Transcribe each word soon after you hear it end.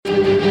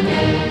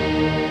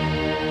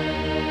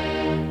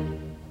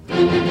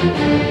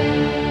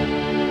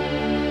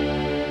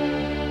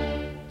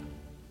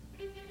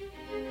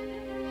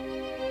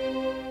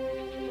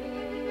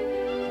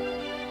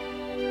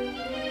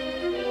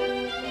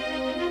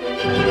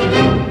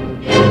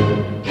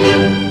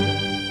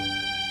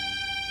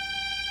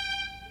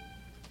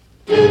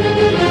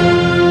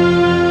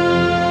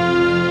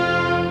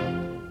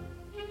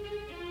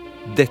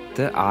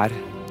Dette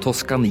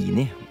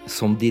Toscanini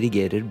som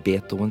dirigerer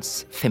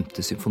Beethovens 5.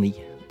 symfoni,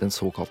 den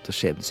såkalte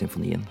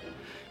skjebnesymfonien,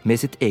 med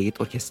sitt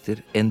eget orkester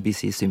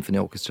NBC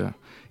Symphony Orchestra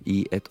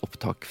i et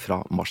opptak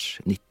fra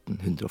mars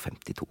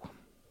 1952.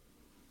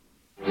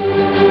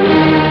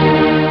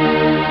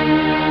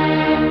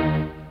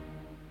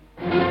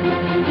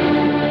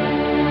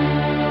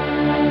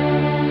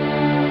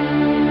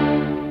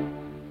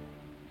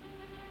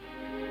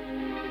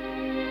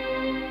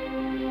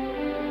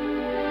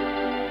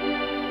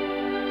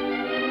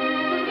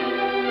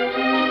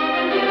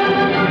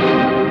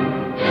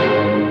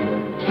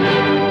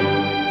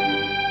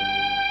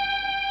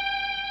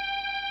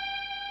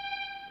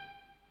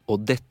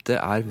 Og dette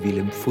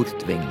Willem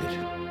Furtwängler,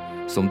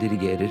 som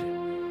dirigerer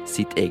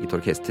sitt eget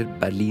orkester,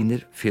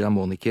 Berliner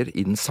Philharmoniker,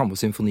 i den samme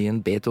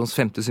symfonien, Beethovens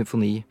 5.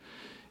 symfoni,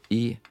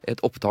 i et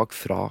opptak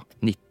fra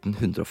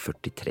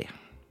 1943.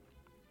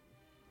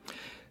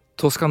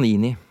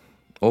 Toscanini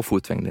og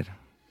Furtwängler,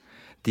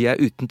 de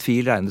uten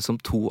tvil regnet som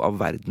to av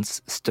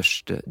verdens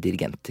største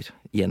dirigenter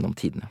gjennom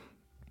tidene.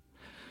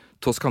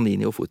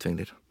 Toscanini og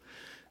Furtwängler,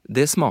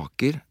 det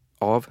smaker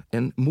av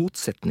en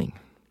motsetning.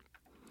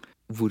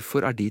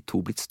 Hvorfor de to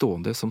blitt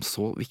stående som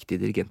så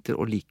viktige dirigenter,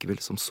 og likevel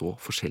som så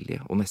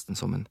forskjellige, og nesten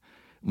som en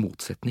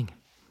motsetning?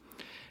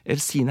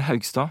 Elsine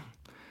Haugstad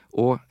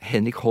og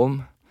Henrik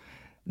Holm,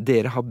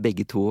 dere har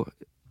begge to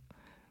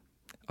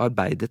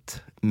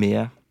arbeidet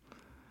med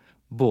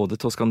både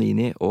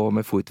Toscanini og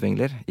med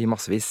Furtwängler i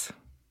massevis.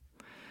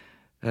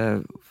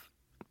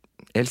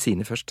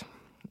 Elsine først.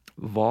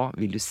 Hva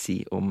vil du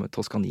si om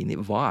Toscanini?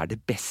 Hva det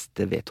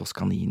beste ved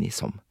Toscanini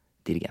som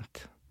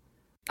dirigent?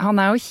 Han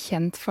jo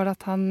kjent for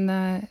at han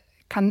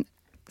kan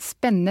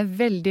spenne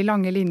veldig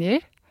lange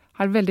linjer,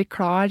 har veldig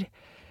klar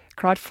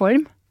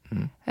form,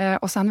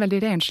 og så han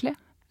veldig renslig,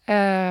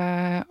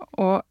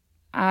 og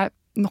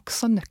nok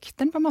så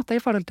nøktern på en måte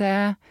i forhold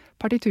til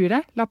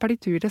partituret. La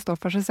partituret stå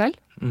for seg selv.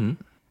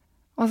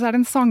 Og så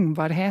det en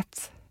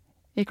sangbarhet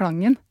i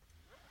klangen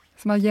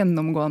som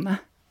gjennomgående.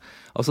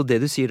 Altså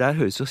det du sier der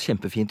høres jo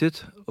kjempefint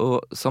ut,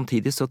 og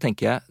samtidig så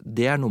tenker jeg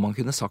det noe man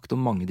kunne sagt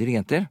om mange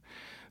dirigenter,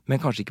 men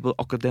kanskje ikke på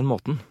akkurat den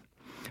måten.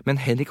 Men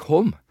Henrik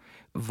Holm,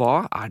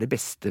 hva det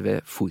beste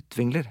ved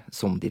Furtwängler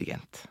som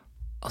dirigent?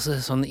 Altså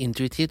sånn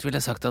intuitivt vil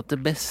jeg sagt at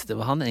det beste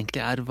ved han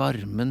egentlig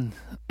varmen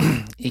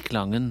i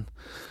klangen.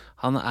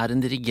 Han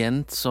en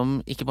dirigent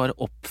som ikke bare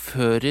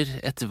oppfører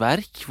et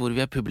verk hvor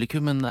vi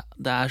publikum, men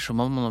det som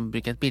om man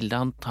bruker et bilde,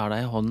 han tar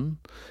deg i hånden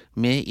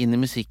med inn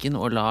i musikken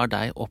og lar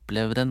deg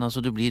oppleve den.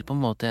 Altså du blir på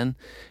en måte en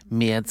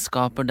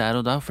medskaper der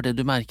og da, fordi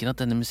du merker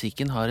at denne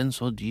musikken har en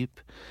så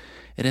dyp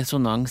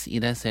resonans i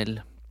deg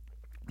selv.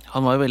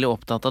 Han var jo veldig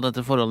opptatt av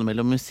dette forholdet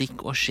mellom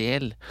musikk og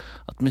sjel,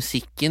 at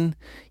musikken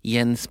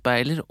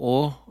gjenspeiler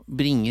og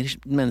bringer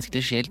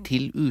menneskelig sjel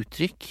til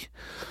uttrykk.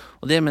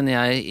 Og det mener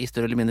jeg i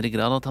større eller mindre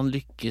grad at han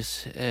lykkes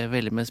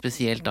veldig med,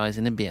 spesielt da i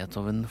sine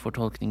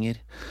Beethoven-fortolkninger.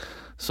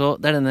 Så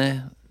det denne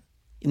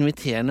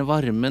inviterende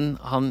varmen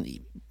han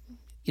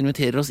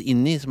inviterer oss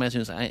inn i, som jeg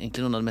synes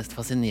egentlig noe av det mest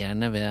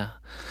fascinerende ved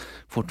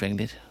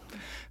Furtwängler.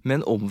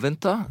 Men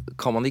omvendt da,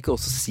 kan man ikke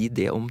også si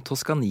det om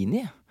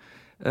Toscanini?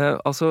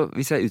 Altså,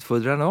 hvis jeg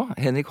utfordrer deg nå,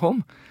 Henrik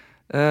Holm,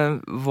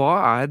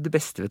 hva det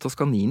beste ved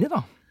Toscanini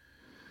da?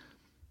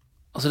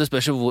 Altså det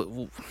spørs jo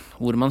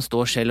hvor man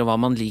står selv og hva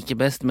man liker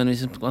best, men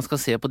hvis man skal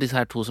se på disse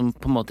her to som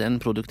på en måte en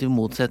produktiv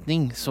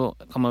motsetning, så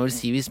kan man vel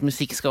si hvis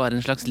musikk skal være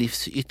en slags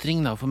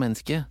livsytring da for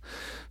mennesket,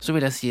 så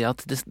vil jeg si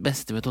at det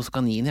beste ved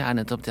Toscanini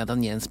nettopp det at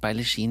han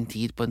gjenspeiler sin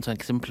tid på en sånn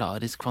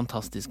eksemplarisk,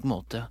 fantastisk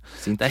måte.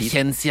 Det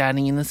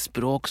kjensgjerningenes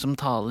språk som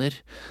taler,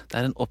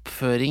 det en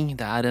oppføring,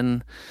 det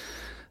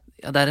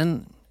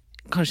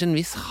kanskje en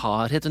viss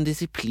hardhet, en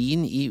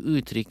disiplin i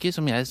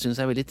uttrykket som jeg synes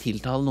veldig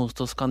tiltalende hos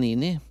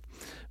Toscanini.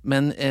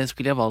 Men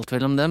skulle jeg valgt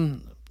mellom dem,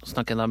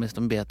 snakker jeg da mest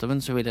om Beethoven,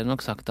 så ville jeg nok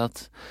sagt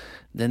at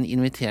den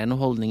inviterende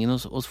holdningen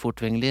hos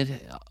Furtwängler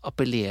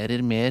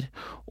appellerer mer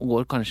og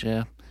går kanskje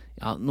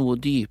noe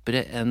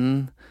dypere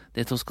enn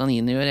det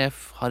Toscanini gjør. Jeg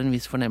har en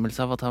viss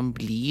fornemmelse av at han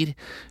blir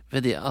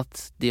ved det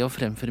at det å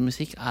fremføre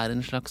musikk en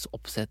slags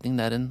oppsetning,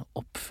 det en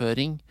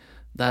oppføring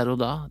der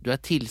og da. Du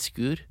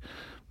tilskuer,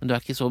 men du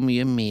ikke så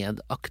mye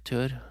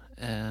medaktør.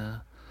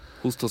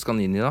 Hos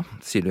Toscanini da,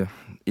 sier du.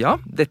 Ja,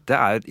 dette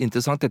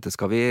interessant. Dette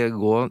skal vi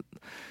gå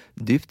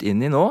dypt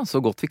inn i nå,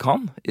 så godt vi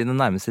kan, i den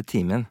nærmeste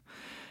timen.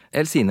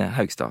 Elsine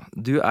Haugstad,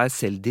 du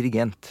selv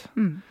dirigent.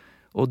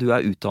 Og du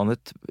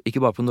utdannet, ikke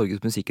bare på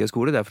Norges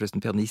Musikkhøgskole, det forresten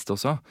pianist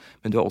også,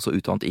 men du også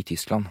utdannet i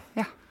Tyskland.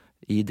 Ja.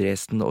 I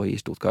Dresden og i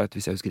Stuttgart,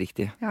 hvis jeg husker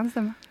riktig. Ja, det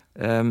stemmer.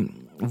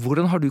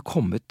 Hvordan har du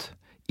kommet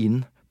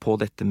inn på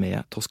dette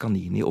med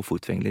Toscanini og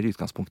Furtwängler i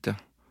utgangspunktet?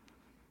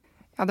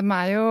 Ja, de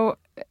jo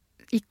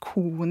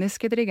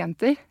ikoniske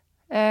dirigenter,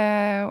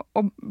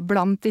 og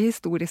blant de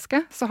historiske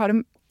så har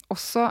de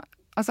også,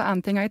 altså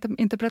en ting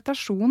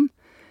interpretasjon,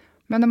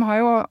 men de har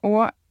jo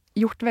også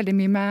gjort veldig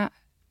mye med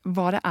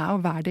hva det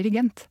å være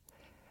dirigent,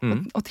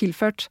 og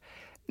tilført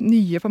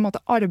nye på en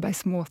måte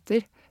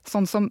arbeidsmåter,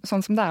 sånn som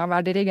det å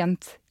være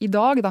dirigent i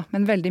dag da,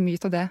 men veldig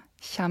mye av det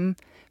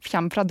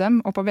kommer fra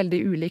dem, og på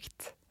veldig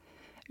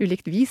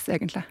ulikt vis,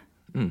 egentlig.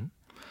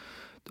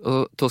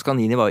 Og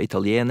Toscanini var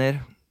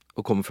italiener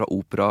og kommer fra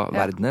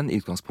operaverdenen i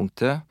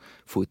utgangspunktet.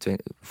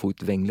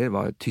 Furtwängler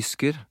var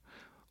tysker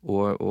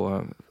og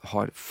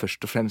har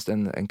først og fremst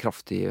en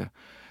kraftig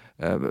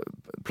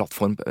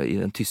plattform i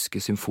den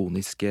tyske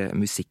symfoniske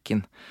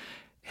musikken.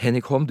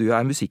 Henrik Holm, du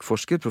er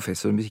musikkforsker,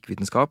 professor i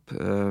musikkvitenskap.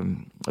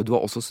 Du har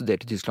også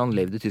studert i Tyskland,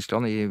 levd i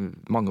Tyskland i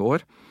mange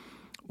år,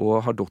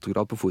 og har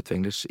doktorgrad på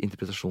Furtwänglers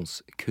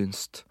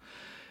interpretasjonskunst.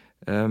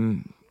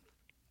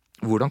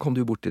 Hvordan kom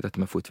du bort til dette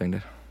med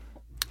Furtwängler?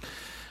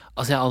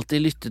 Altså, jeg har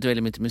alltid lyttet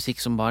veldig mye til musikk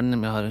som barn.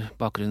 Jeg har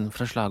bakgrunn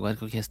fra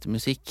slagverk og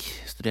orkestermusikk,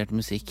 studerte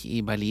musikk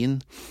i Berlin,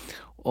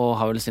 og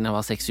har vel siden jeg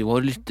var 6-7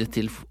 år lyttet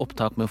til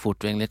opptak med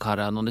Furtwängler,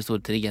 Karajan og de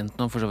store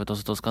dirigentene, og for så vidt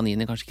også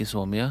Toscanini, kanskje ikke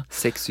så mye.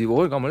 6-7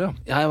 år gammel, ja.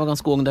 Ja, jeg var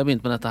ganske ung da jeg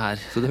begynte med dette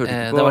her. Så du hørte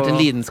ikke på... Det har vært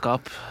en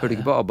lidenskap. Hørte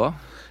ikke på ABBA?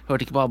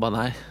 Hørte ikke på ABBA,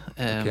 nei.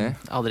 Okay.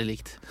 Aldri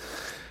likt.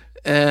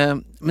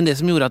 Men det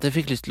som gjorde at jeg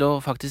fikk lyst til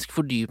å faktisk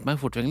fordype meg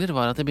i Furtwängler,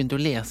 var at jeg begynte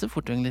å lese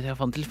Furtwängler. Jeg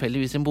fant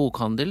tilfeldigvis en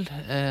bokhandel,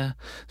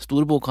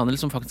 stor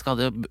bokhandel som faktisk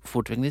hadde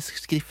Furtwänglers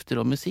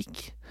skrifter og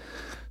musikk,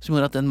 som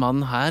gjorde at den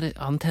mannen her,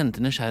 han tente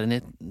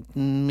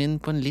nysgjerrigheten min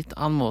på en litt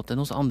annen måte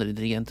enn hos andre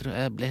dirigenter, og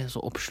jeg ble så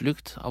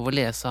oppslukt av å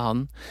lese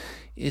han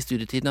i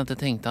studietiden at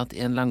jeg tenkte at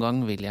en eller annen gang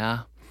vil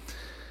jeg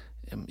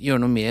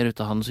gjøre noe mer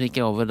ut av han. Så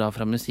gikk jeg over da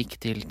fra musikk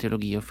til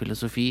teologi og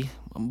filosofi.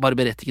 Bare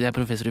berettiget, jeg er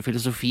professor i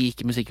filosofi,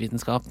 ikke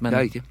musikkvitenskap, men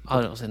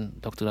har også en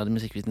doktorgrad i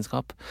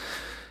musikkvitenskap.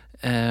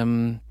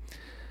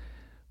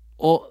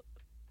 Og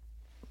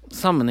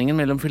sammenhengen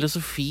mellom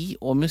filosofi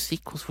og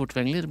musikk hos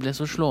Furtwängler ble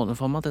så slående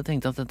for meg at jeg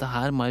tenkte at dette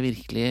her må jeg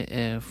virkelig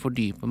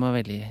fordype meg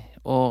veldig.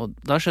 Og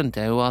da skjønte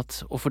jeg jo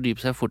at å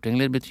fordype seg i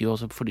Furtwängler betyr jo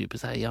også å fordype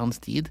seg i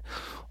hans tid,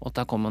 og at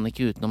da kommer man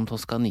ikke utenom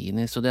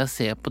Toscanini. Så det jeg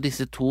ser på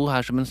disse to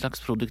her som en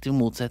slags produktiv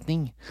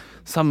motsetning,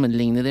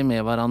 sammenligner de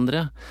med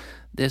hverandre,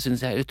 det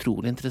synes jeg er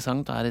utrolig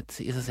interessant, og er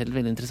et i seg selv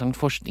veldig interessant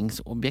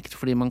forskningsobjekt,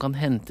 fordi man kan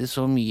hente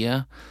så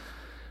mye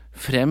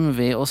frem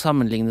ved å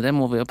sammenligne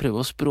dem, og ved å prøve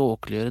å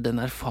språkliggjøre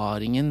den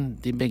erfaringen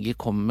de begge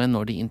kommer med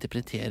når de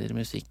interpreterer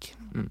musikk.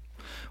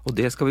 Og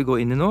det skal vi gå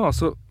inn i nå.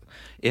 Altså,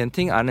 en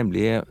ting er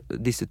nemlig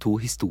disse to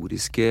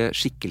historiske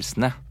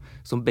skikkelsene,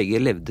 som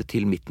begge levde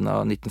til midten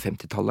av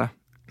 1950-tallet,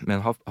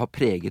 men har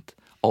preget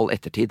all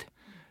ettertid,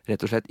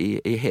 rett og slett i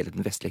hele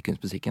den vestlige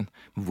kunstmusikken.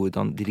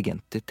 Hvordan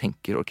dirigenter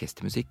tenker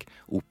orkestermusikk,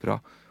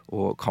 opera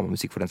og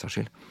kammermusikk for den saks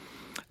skyld.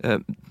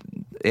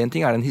 En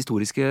ting er den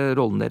historiske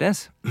rollen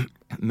deres,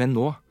 men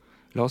nå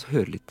la oss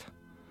høre litt.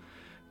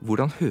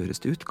 Hvordan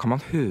høres det ut? Kan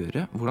man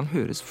høre? Hvordan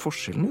høres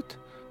forskjellen ut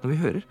når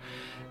vi hører?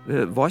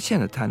 Hva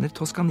kjennetegner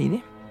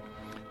Toscanini?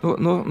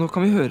 Nå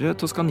kan vi høre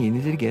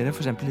Toscanini dirigere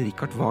for eksempel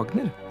Richard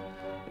Wagner.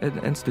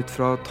 En slutt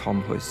fra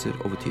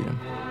Tannhäuser-overtyren.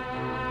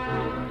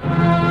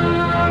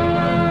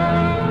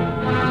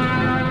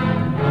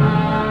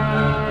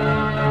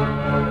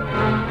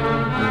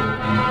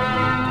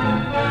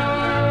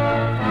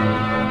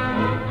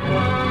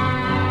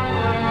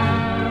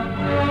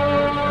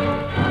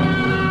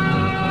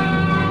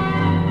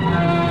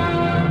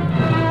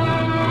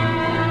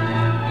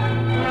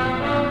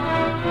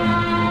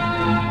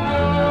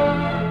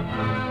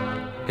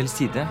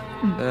 Elside,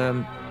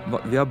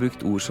 vi har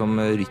brukt ord som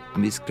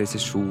rytmisk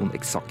presisjon,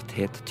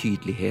 eksakthet,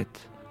 tydelighet,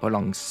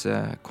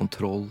 balanse,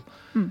 kontroll,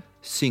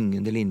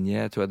 syngende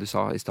linje, tror jeg du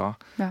sa i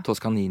stad,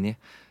 Toscanini.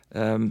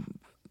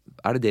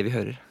 Er det det vi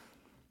hører?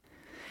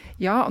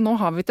 Ja, og nå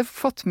har vi ikke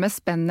fått med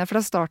spennet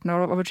fra starten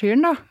av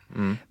overtyren da.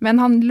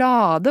 Men han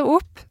la det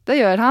opp, det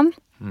gjør han,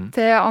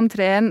 til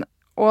entreen,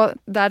 og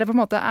det er på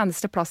en måte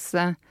eneste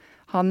plasset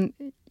han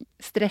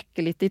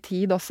strekker litt i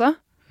tid også.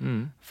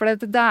 For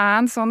det er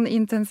en sånn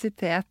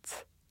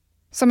intensitet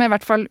som jeg i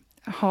hvert fall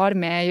har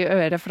med i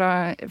øret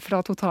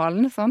fra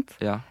totalen, sant?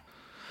 Ja,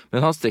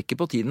 men han strekker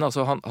på tiden,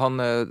 altså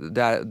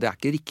det er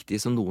ikke riktig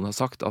som noen har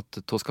sagt at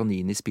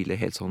Toscanini spiller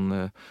helt sånn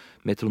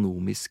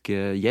metronomisk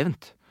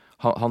jevnt.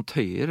 Han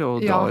tøyer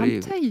og drar i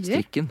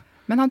strikken.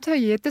 Men han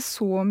tøyer ikke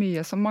så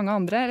mye som mange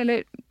andre,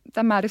 eller det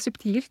er mer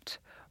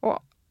subtilt,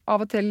 og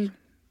av og til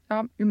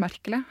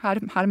umerkelig.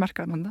 Her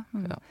merker man det.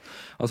 Ja.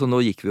 Altså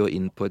nå gikk vi jo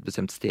inn på et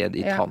bestemt sted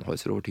i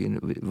Tannhäuser-overtyren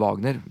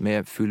Wagner,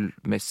 med full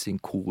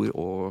messingkor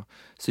og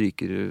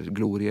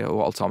strykerglorie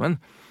og alt sammen.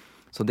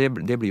 Så det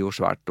blir jo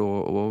svært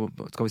og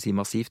skal vi si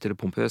massivt eller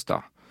pompøst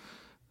da.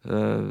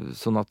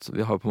 Sånn at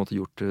vi har på en måte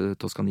gjort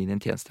Toscanini en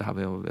tjeneste her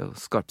ved å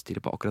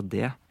skarpstille på akkurat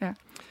det. Ja.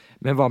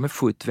 Men hva med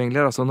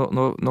Furtwängler? Altså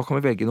nå kan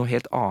vi velge noe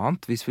helt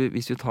annet hvis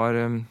vi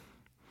tar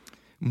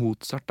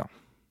Mozart da.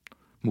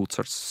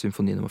 Mozarts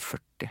symfoni nummer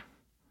 40.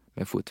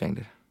 Med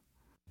Furtwängler.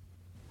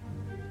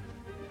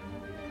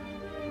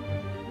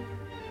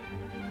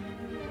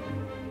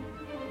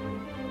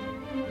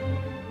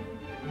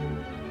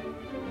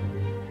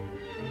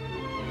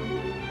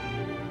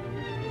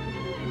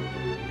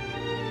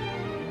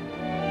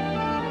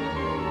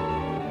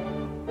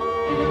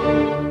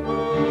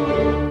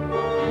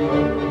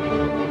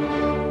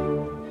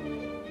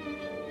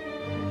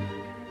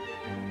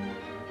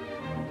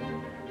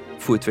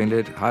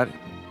 Furtwängler her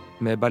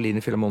med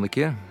Berliner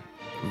Philharmoniker.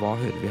 Hva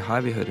hører vi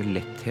her? Vi hører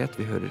letthet,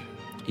 vi hører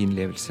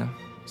innlevelse,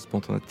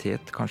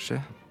 spontanitet kanskje.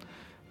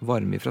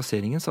 Varme i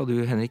fraseringen, sa du,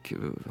 Henrik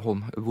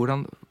Holm.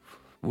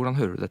 Hvordan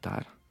hører du dette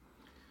her?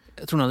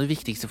 Jeg tror noe av det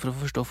viktigste for å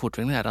forstå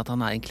Furtwängler er at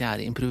han egentlig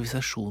er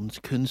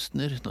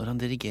improvisasjonskunstner når han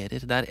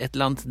dirigerer. Det er et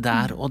eller annet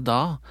der og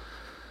da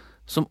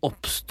som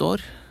oppstår,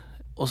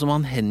 og som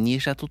han hengir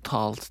seg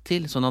totalt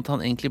til, sånn at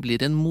han egentlig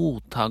blir en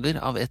mottager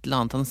av et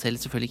eller annet han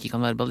selv selvfølgelig ikke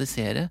kan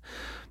verbalisere.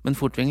 Men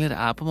Furtwängler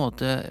er på en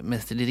måte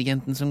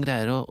mesterdirigenten som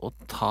greier å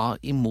ta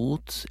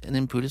imot en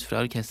impuls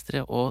fra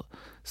orkestret og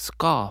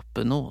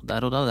skape noe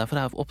der og da. Derfor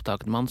er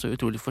opptakene med han så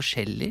utrolig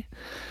forskjellig.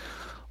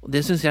 Og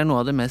det synes jeg er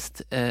noe av det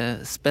mest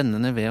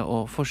spennende ved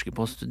å forske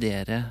på å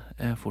studere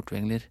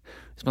Furtwängler.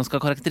 Hvis man skal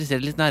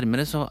karakterisere litt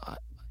nærmere, så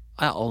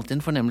er jeg alltid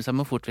en fornemmelse av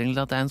med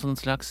Furtwängler at det er en sånn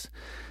slags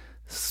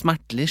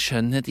smertelig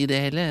skjønnhet i det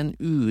hele, en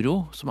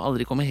uro som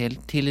aldri kommer helt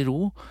til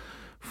ro,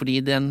 fordi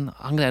han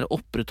greier å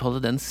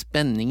opprettholde den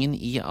spenningen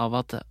i av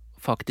at det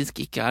faktisk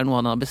ikke er noe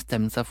han har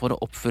bestemt seg for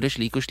å oppføre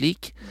slik og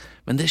slik,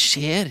 men det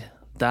skjer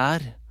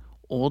der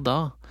og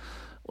da.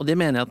 Og det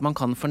mener jeg at man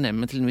kan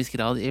fornemme til en viss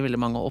grad i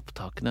veldig mange av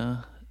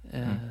opptakene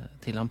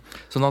til ham.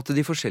 Sånn at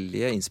de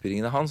forskjellige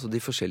innspillingene hans og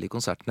de forskjellige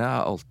konsertene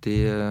er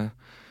alltid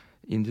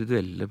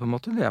individuelle på en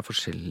måte? De er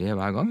forskjellige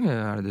hver gang,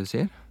 er det du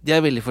sier? De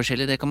er veldig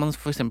forskjellige. Det kan man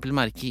for eksempel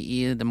merke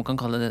i det man kan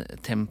kalle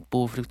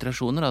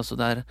tempofluktuasjoner. Altså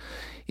der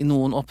i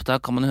noen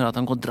opptak kan man høre at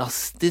han går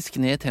drastisk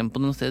ned i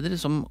tempo noen steder,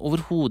 som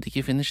overhodet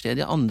ikke finner sted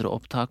i andre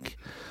opptak.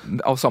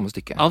 Av samme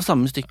stykke? Av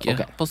samme stykke,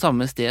 okay. På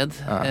samme sted.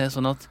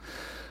 Sånn at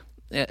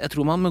jeg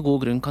tror man med god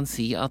grunn kan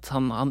si at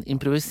han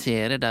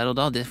improviserer der og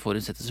da. Det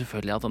forutsetter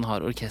selvfølgelig at han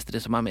har orkestre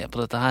som er med på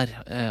dette her.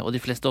 Og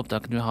de fleste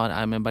opptakene vi har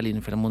er med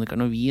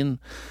Berlin-Philharmonikeren og Wien.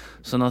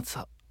 Sånn at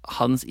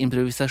hans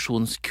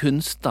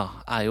improvisasjonskunst da,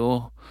 er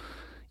jo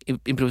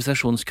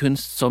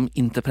improvisasjonskunst som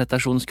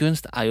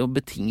interpretasjonskunst er jo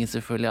betinget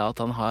selvfølgelig av at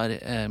han har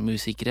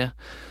musikere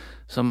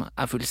som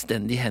er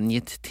fullstendig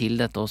hengitt til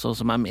dette også,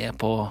 som er med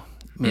på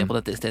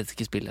dette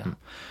estetiske spillet.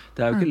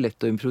 Det er jo ikke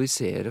lett å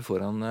improvisere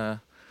foran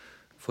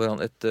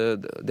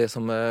det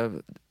som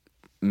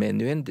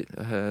Menuhin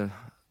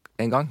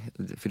en gang,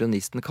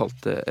 fiolinisten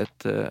kalte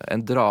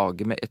en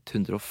drage med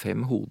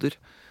 105 hoder,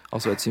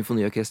 altså et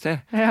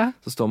symfoniorkester. Ja.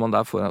 Så står man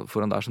der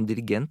foran der som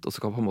dirigent, og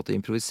så kan på en måte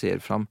improvisere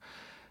fram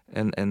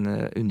en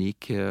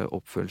unik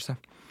oppfølelse.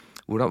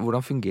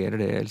 Hvordan fungerer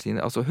det,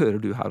 Elsine? Altså, hører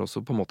du her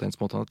også på en måte en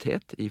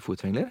spontanitet i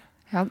Furtwängler?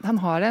 Ja,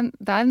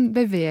 det er en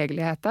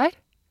bevegelighet der.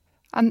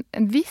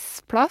 En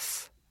viss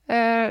plass,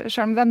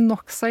 selv om det er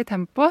nokså i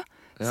tempo,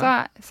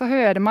 så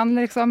hører man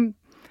liksom,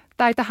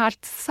 det er ikke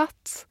helt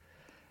satt.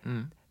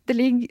 Det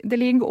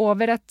ligger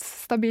over et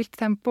stabilt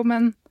tempo,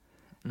 men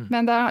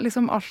det er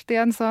liksom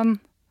alltid en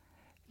sånn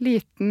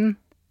liten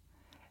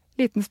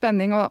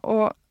spenning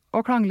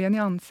og klanglige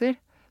nyanser.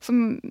 Så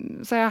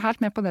jeg er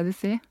helt med på det du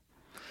sier.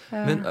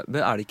 Men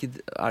er det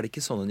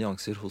ikke sånne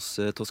nyanser hos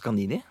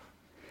Toscanini?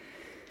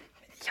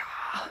 Ja,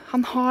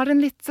 han har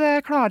en litt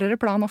klarere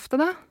plan ofte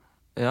da.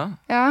 Ja.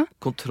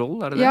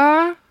 Kontroll, er det det?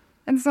 Ja,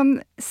 en sånn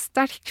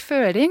sterk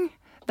føring,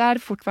 der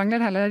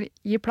Furtwängler heller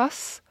gir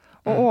plass,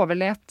 og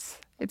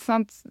overlet et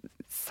sånt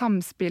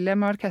samspillet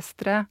med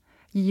orkestret,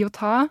 gi og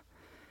ta.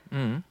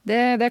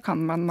 Det kan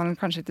man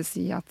kanskje ikke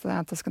si at det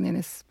er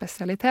Toscaninis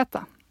spesialitet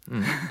da.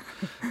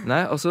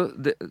 Nei, altså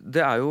det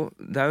er jo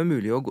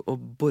mulig å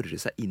borre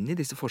seg inn i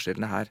disse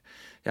forskjellene her.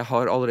 Jeg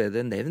har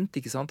allerede nevnt,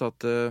 ikke sant, at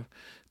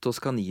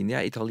Toscanini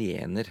er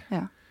italiener.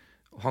 Ja.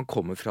 Og han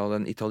kommer fra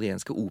den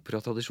italienske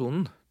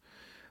operatradisjonen.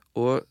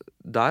 Og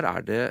der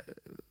er det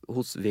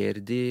hos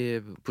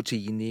Verdi,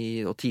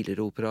 Puccini og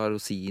tidligere opera,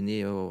 Rossini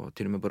og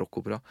til og med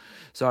barokkopera,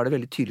 så er det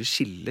veldig tydelig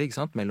skille, ikke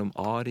sant, mellom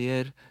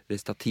arier,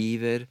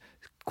 recitativer,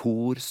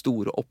 kor,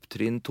 store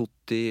opptrinn,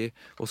 tutti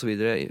og så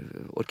videre,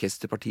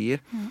 orkesterpartier.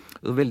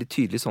 Og veldig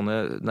tydelig sånne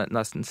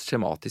nesten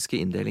skjematiske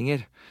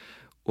inndelinger.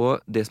 Og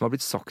det som har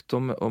blitt sagt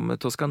om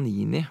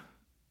Toscanini,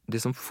 det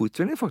som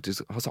Furtwängler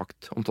faktisk har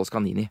sagt om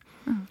Toscanini,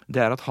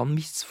 det er at han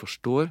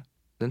misforstår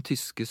den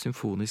tyske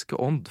symfoniske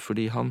ånd,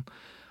 fordi han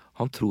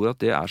tror at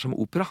det er som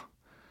opera.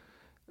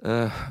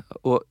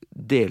 Og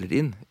deler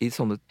inn i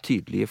sånne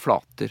tydelige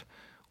flater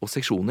og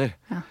seksjoner.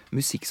 Ja.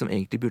 Musikk som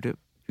egentlig burde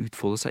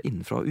utfolde seg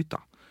innenfra og ut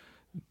da.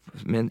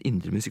 Med en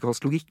indre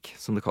musikalsk logikk,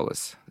 som det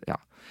kalles. Ja.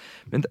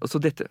 Men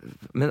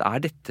er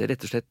dette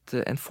rett og slett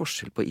en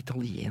forskjell på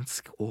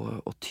italiensk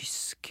og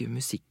tysk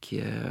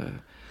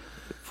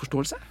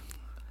musikkforståelse?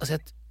 Altså,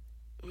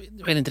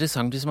 det er veldig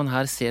interessant hvis man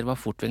her ser hva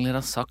Furtwängler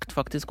har sagt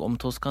faktisk om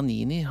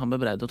Toscanini. Han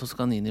bebreider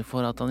Toscanini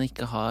for at han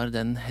ikke har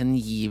den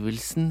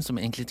hengivelsen som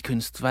egentlig et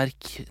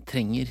kunstverk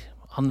trenger.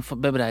 Han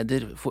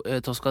bebreider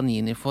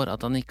Toscanini for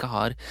at han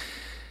ikke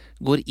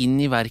går inn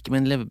i verket med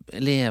en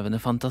levende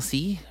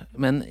fantasi,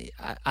 men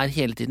er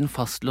hele tiden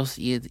fastlåst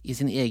i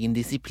sin egen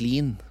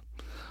disiplin.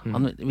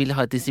 Han vil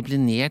ha et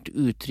disiplinert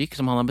uttrykk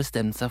som han har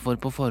bestemt seg for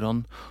på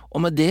forhånd. Og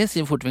med det,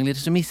 sier Furtwängler,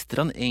 så mister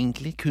han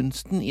egentlig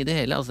kunsten i det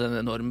hele, altså en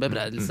enorm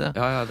bebreidelse.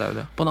 Ja, det er jo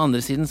det. På den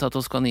andre siden sa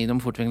Toscanini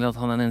om Furtwängler at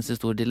han er en eneste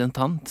stor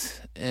dilettant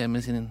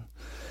med sine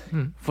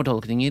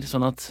fortolkninger,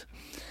 sånn at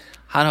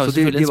Her har Så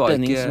vi selvfølgelig en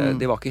spenning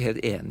de var ikke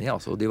helt enige,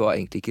 altså. De var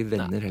egentlig ikke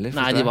venner heller.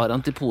 Nei, de var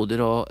antipoder,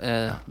 og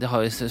det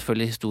har jo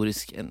selvfølgelig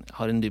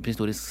har en dyp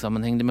historisk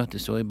sammenheng. De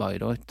møttes jo i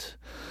Bayreuth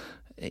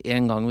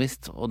en gang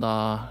visst, og da,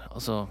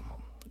 altså...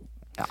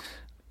 Ja.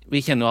 Vi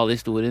kjenner jo alle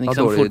historien, ikke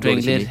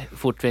sant?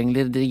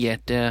 Furtwängler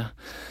dirigerte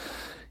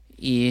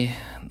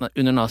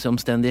under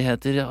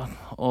nazi-omstendigheter,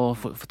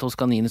 og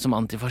Toscanini som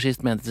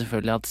antifascist mente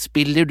selvfølgelig at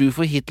spiller du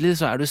for Hitler,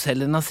 så du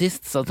selv en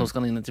nazist, sa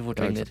Toscanini til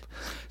Furtwängler.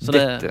 Så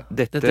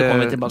dette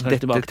kommer vi tilbake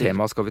til. Dette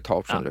temaet skal vi ta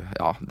opp, skjønner du.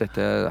 Ja,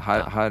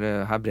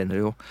 her brenner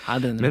det jo.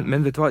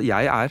 Men vet du hva,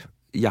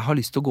 jeg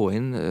har lyst til å gå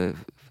inn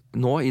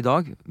nå i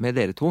dag med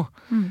dere to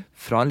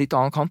fra en litt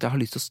annen kant. Jeg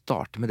har lyst til å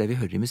starte med det vi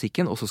hører i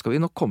musikken, og så skal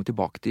vi nok komme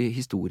tilbake til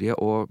historie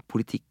og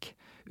politikk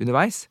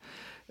underveis,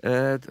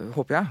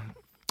 håper jeg.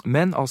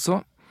 Men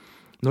altså,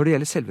 når det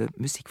gjelder selve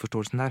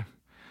musikkforståelsen der,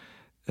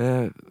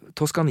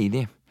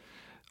 Toscanini,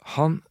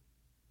 han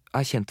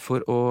kjent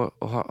for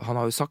han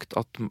har jo sagt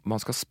at man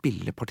skal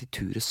spille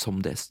partituret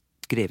som det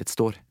skrevet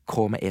står,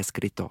 come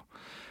escrito.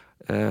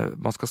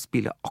 Man skal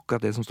spille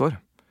akkurat det som står.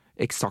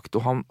 Eksakt,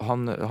 og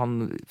han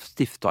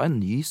stifta en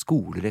ny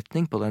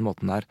skoleretning på den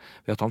måten der,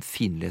 ved at han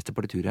finleste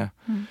partituret.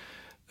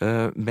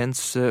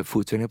 Mens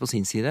Furtwängler på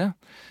sin side,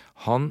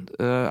 han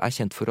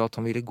kjent for at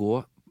han ville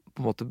gå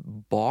på en måte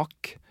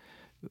bak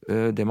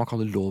det man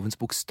kaller lovens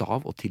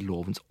bokstav og til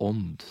lovens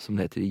ånd, som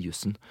det heter i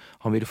jussen.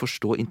 Han ville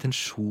forstå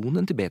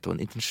intensjonen til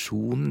Beethoven,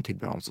 intensjonen til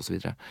Brahms og så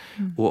videre.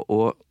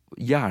 Og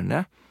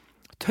gjerne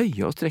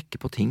tøye og strekke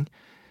på ting,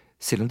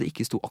 selv om det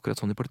ikke sto akkurat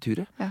sånn i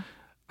partituret. Ja.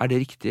 Det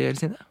riktig,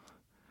 Elsine?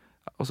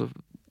 Altså...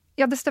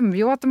 Ja, det stemmer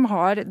jo at de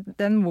har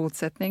den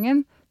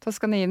motsetningen.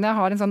 Toscanini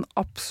har en sånn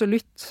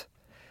absolutt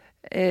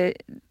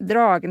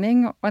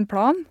dragning og en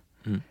plan,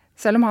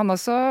 selv om han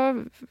også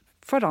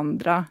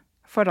forandra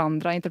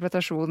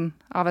interpretasjonen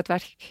av et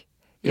verk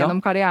gjennom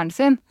karrieren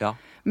sin. Ja.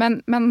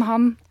 Men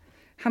han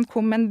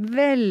kom med en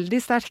veldig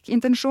sterk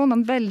intensjon,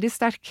 en veldig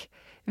sterk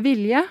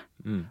vilje,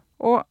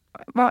 og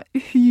var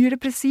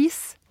uhyre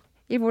presis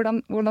i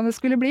hvordan det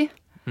skulle bli.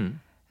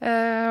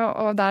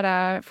 Og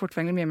der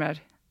Furtwängler mye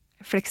mer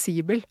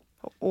fleksibel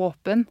og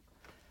åpen.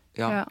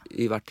 Ja,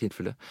 i hvert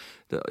tilfelle.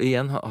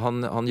 Igjen,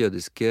 han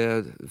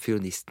jødiske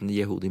fiolinisten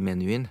Yehudi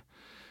Menuhin,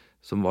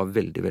 som var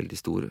veldig, veldig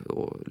stor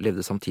og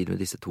levde samtidig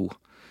med disse to.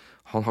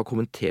 Han har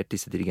kommentert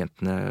disse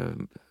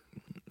dirigentene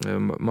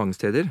mange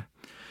steder.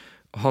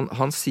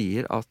 Han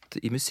sier at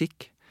i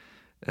musikk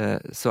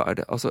så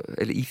det, altså,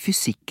 eller i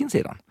fysikken,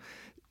 sier han,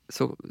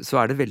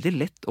 så det veldig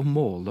lett å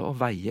måle og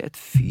veie et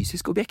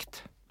fysisk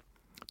objekt.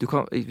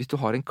 Hvis du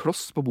har en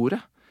kloss på bordet,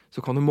 så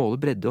kan du måle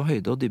bredde og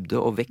høyde og dybde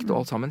og vekt og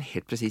alt sammen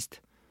helt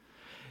presist.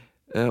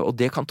 Og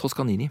det kan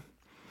Toscanini.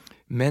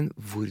 Men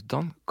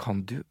hvordan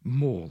kan du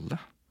måle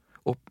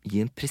og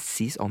gi en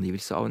presis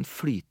angivelse av en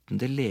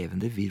flytende,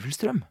 levende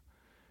virvelstrøm?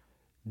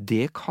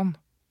 Det kan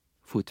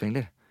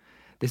Furtwängler.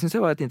 Det synes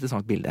jeg var et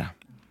interessant bilde.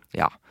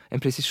 Ja,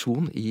 en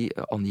presisjon i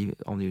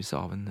angivelse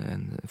av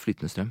en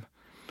flytende strøm.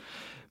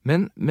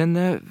 Men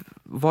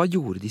hva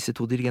gjorde disse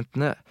to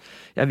dirigentene?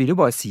 Jeg vil jo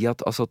bare si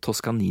at altså,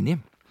 Toscanini,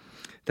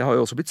 det har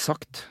jo også blitt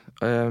sagt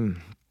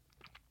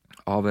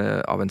av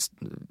en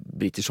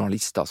britisk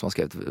journalist da, som har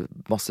skrevet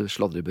masse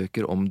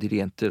sladrebøker om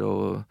dirigenter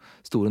og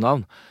store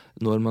navn,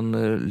 Norman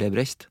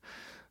Lebrecht.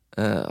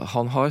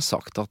 Han har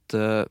sagt at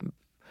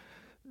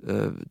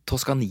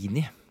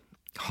Toscanini,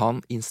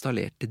 han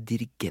installerte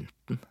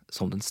dirigenten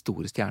som den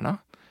store stjerna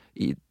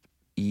i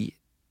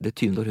det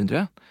 20.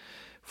 århundre,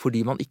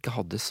 fordi man ikke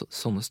hadde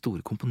sånne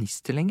store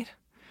komponister lenger.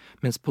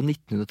 Mens på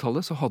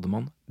 1900-tallet så hadde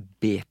man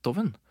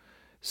Beethoven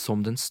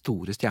som den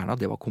store stjerna.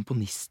 Det var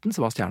komponisten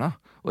som var stjerna.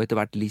 Og etter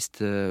hvert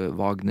Liszt,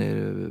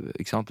 Wagner,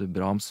 ikke sant?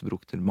 Brahms,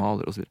 Bruckner,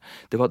 Mahler og så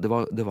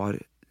videre. Det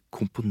var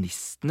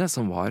komponistene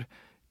som var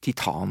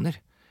titaner,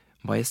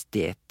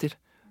 majesteter,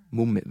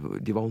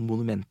 de var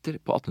monumenter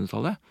på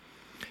 1800-tallet.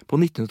 På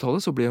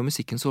 1900-tallet så ble jo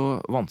musikken så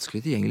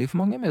vanskelig tilgjengelig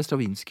for mange, med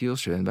Stravinsky og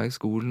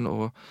Schönberg-skolen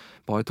og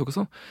Bartók og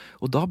sånn.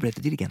 Og da ble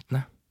det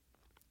dirigentene.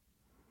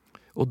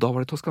 Og da var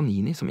det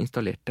Toscanini som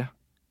installerte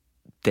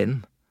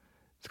den,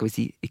 skal vi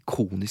si,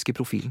 ikoniske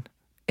profilen.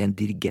 En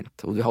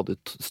dirigent. Og vi hadde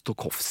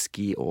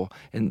Stokowski og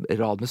en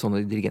rad med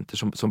sånne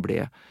dirigenter som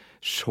ble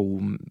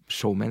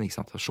showmen, ikke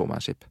sant?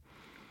 Showmanship.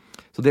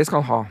 Så det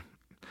skal han ha.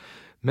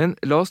 Men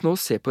la oss nå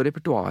se på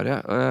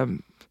repertoaret.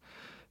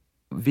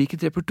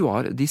 Hvilket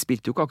repertoar? De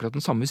spilte jo ikke akkurat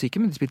den samme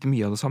musikken, men de spilte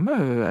mye av det samme.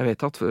 Jeg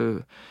vet at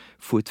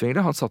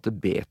Furtwängler, han satte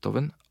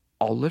Beethoven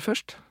aller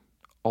først.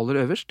 Aller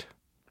øverst.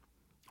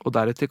 Og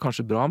deretter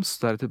kanskje Brahms,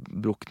 deretter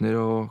Bruckner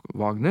og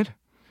Wagner.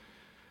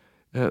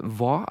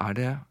 Hva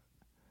det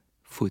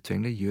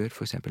Furtwängler gjør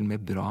for eksempel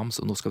med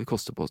Brahms? Og nå skal vi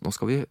koste på oss. Nå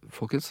skal vi,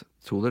 folkens,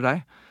 tro det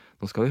deg,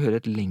 nå skal vi høre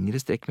et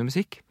lengre strekk med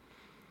musikk.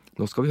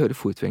 Nå skal vi høre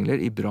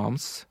Furtwängler i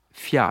Brahms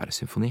 4.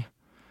 symfoni.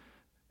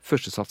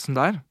 Førstesatsen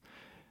der.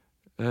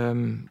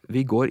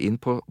 Vi går inn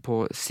på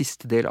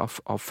siste del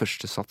av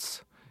første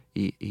sats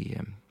i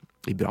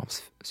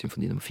Brahms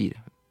symfoni nummer 4.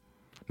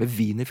 Med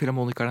Wiener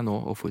Philharmonikerne nå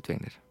og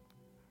Furtwängler.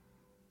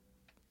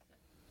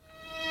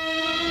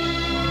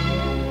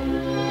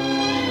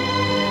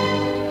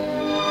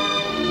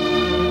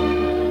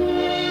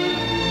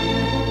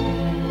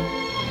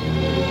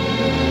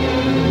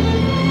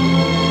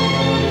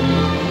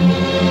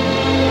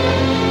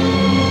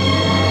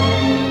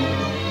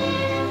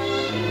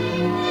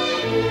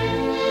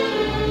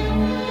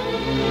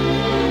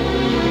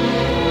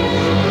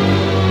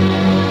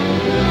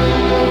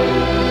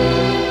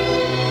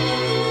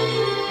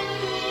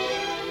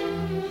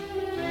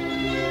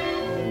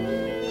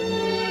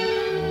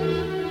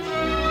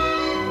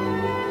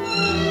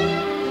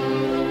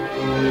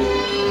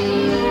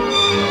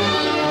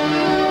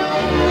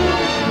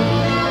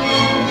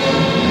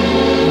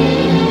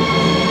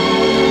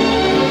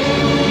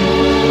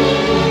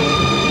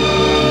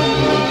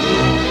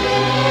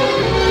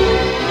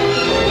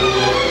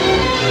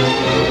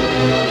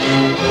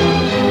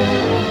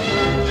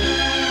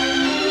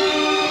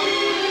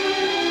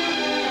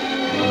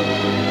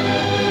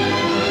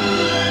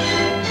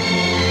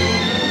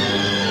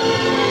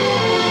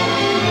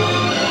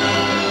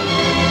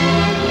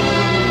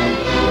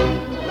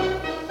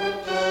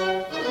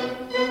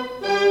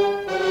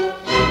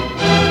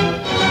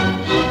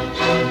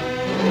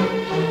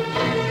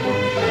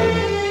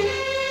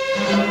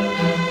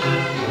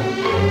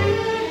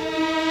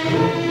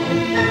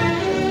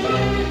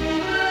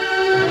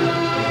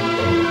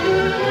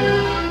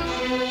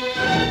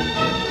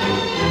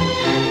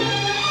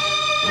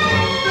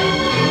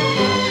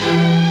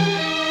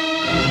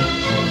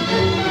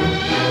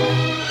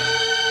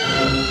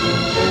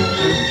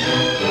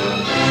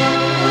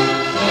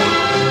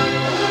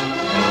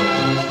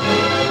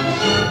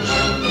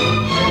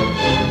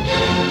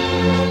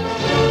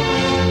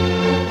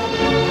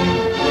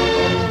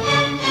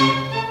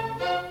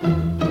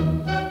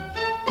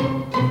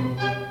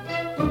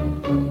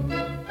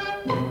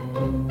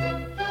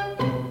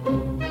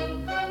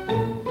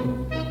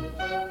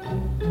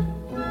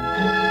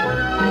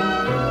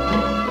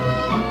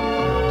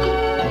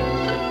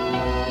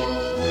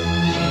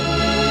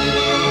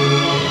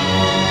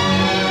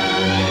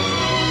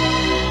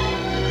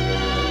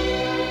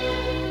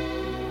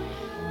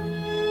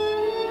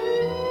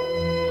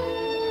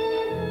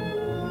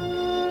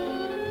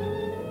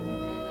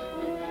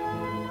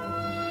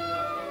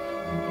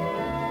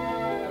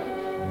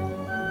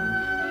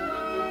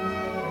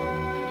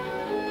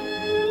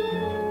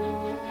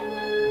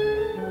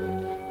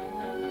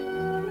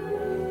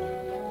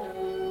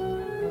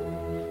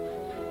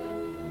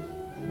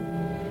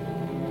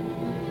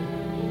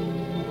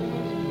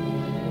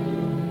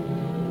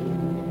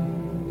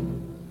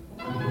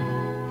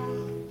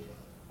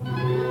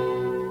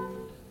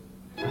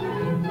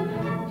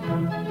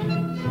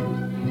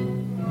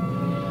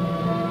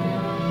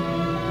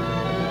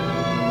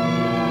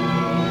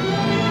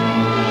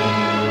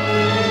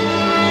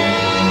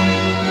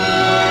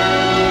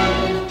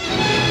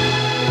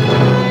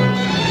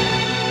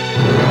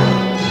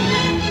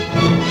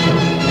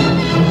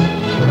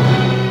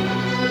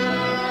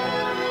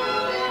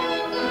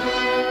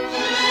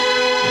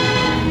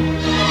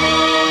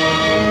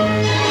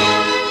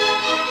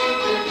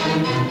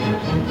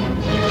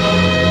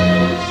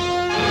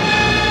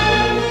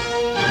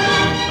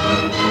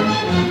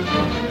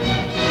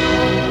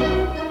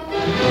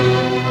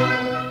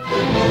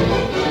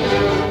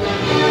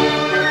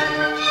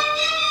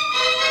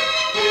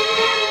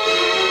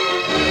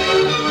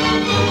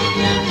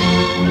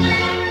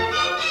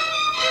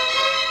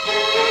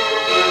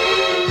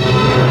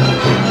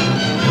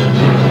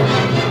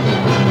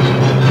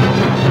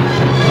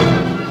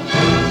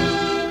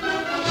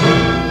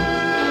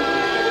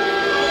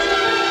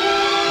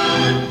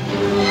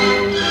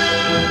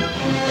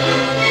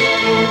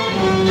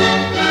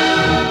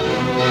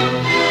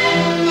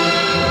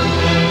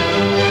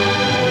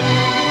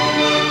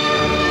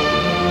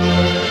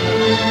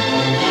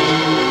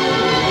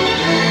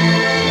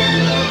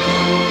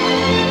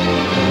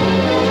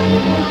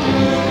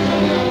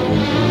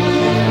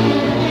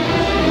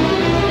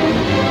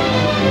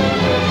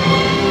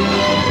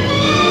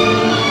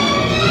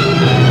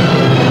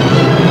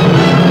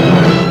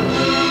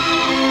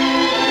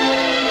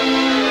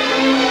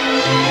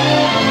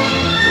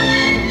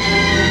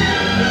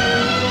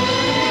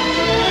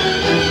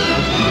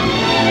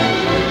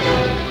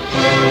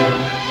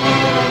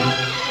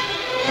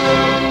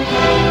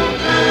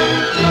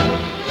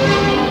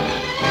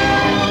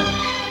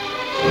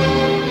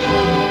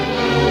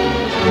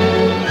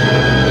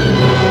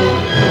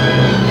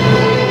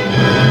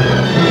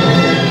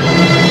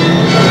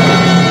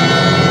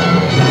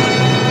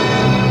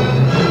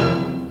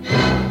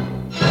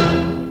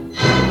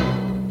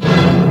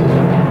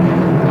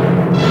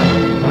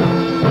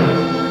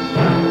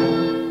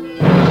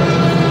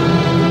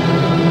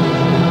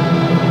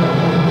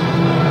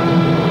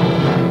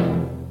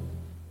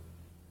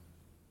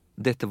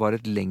 Dette var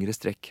et lengre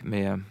strekk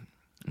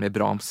med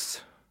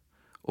Brahms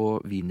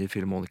og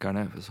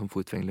Wiener-filharmonikerne som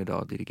Furtwängler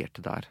da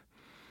dirigerte der.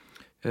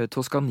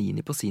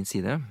 Toscanini på sin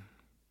side,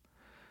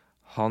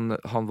 han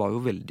var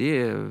jo veldig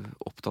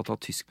opptatt av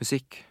tysk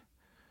musikk.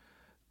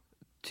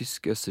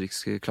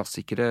 Tysk-østerrikske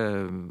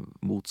klassikere,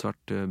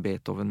 Mozart,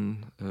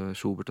 Beethoven,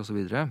 Schubert og så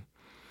videre.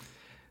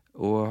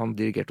 Og han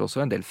dirigerte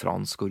også en del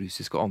fransk og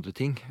russisk og andre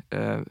ting,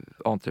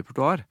 annet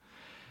repertoar.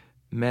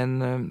 Men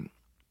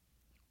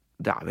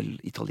det vel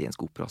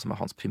italiensk opera som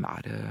hans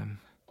primære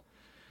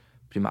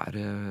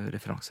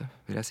referanse,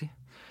 vil jeg si.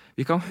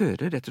 Vi kan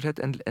høre rett og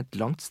slett et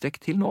langt strekk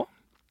til nå.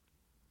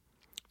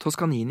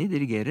 Toscanini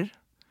dirigerer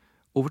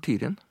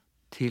overtyren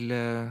til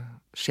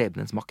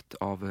Skjebnens makt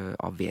av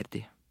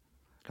Verdi.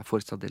 La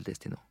forza del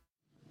destino.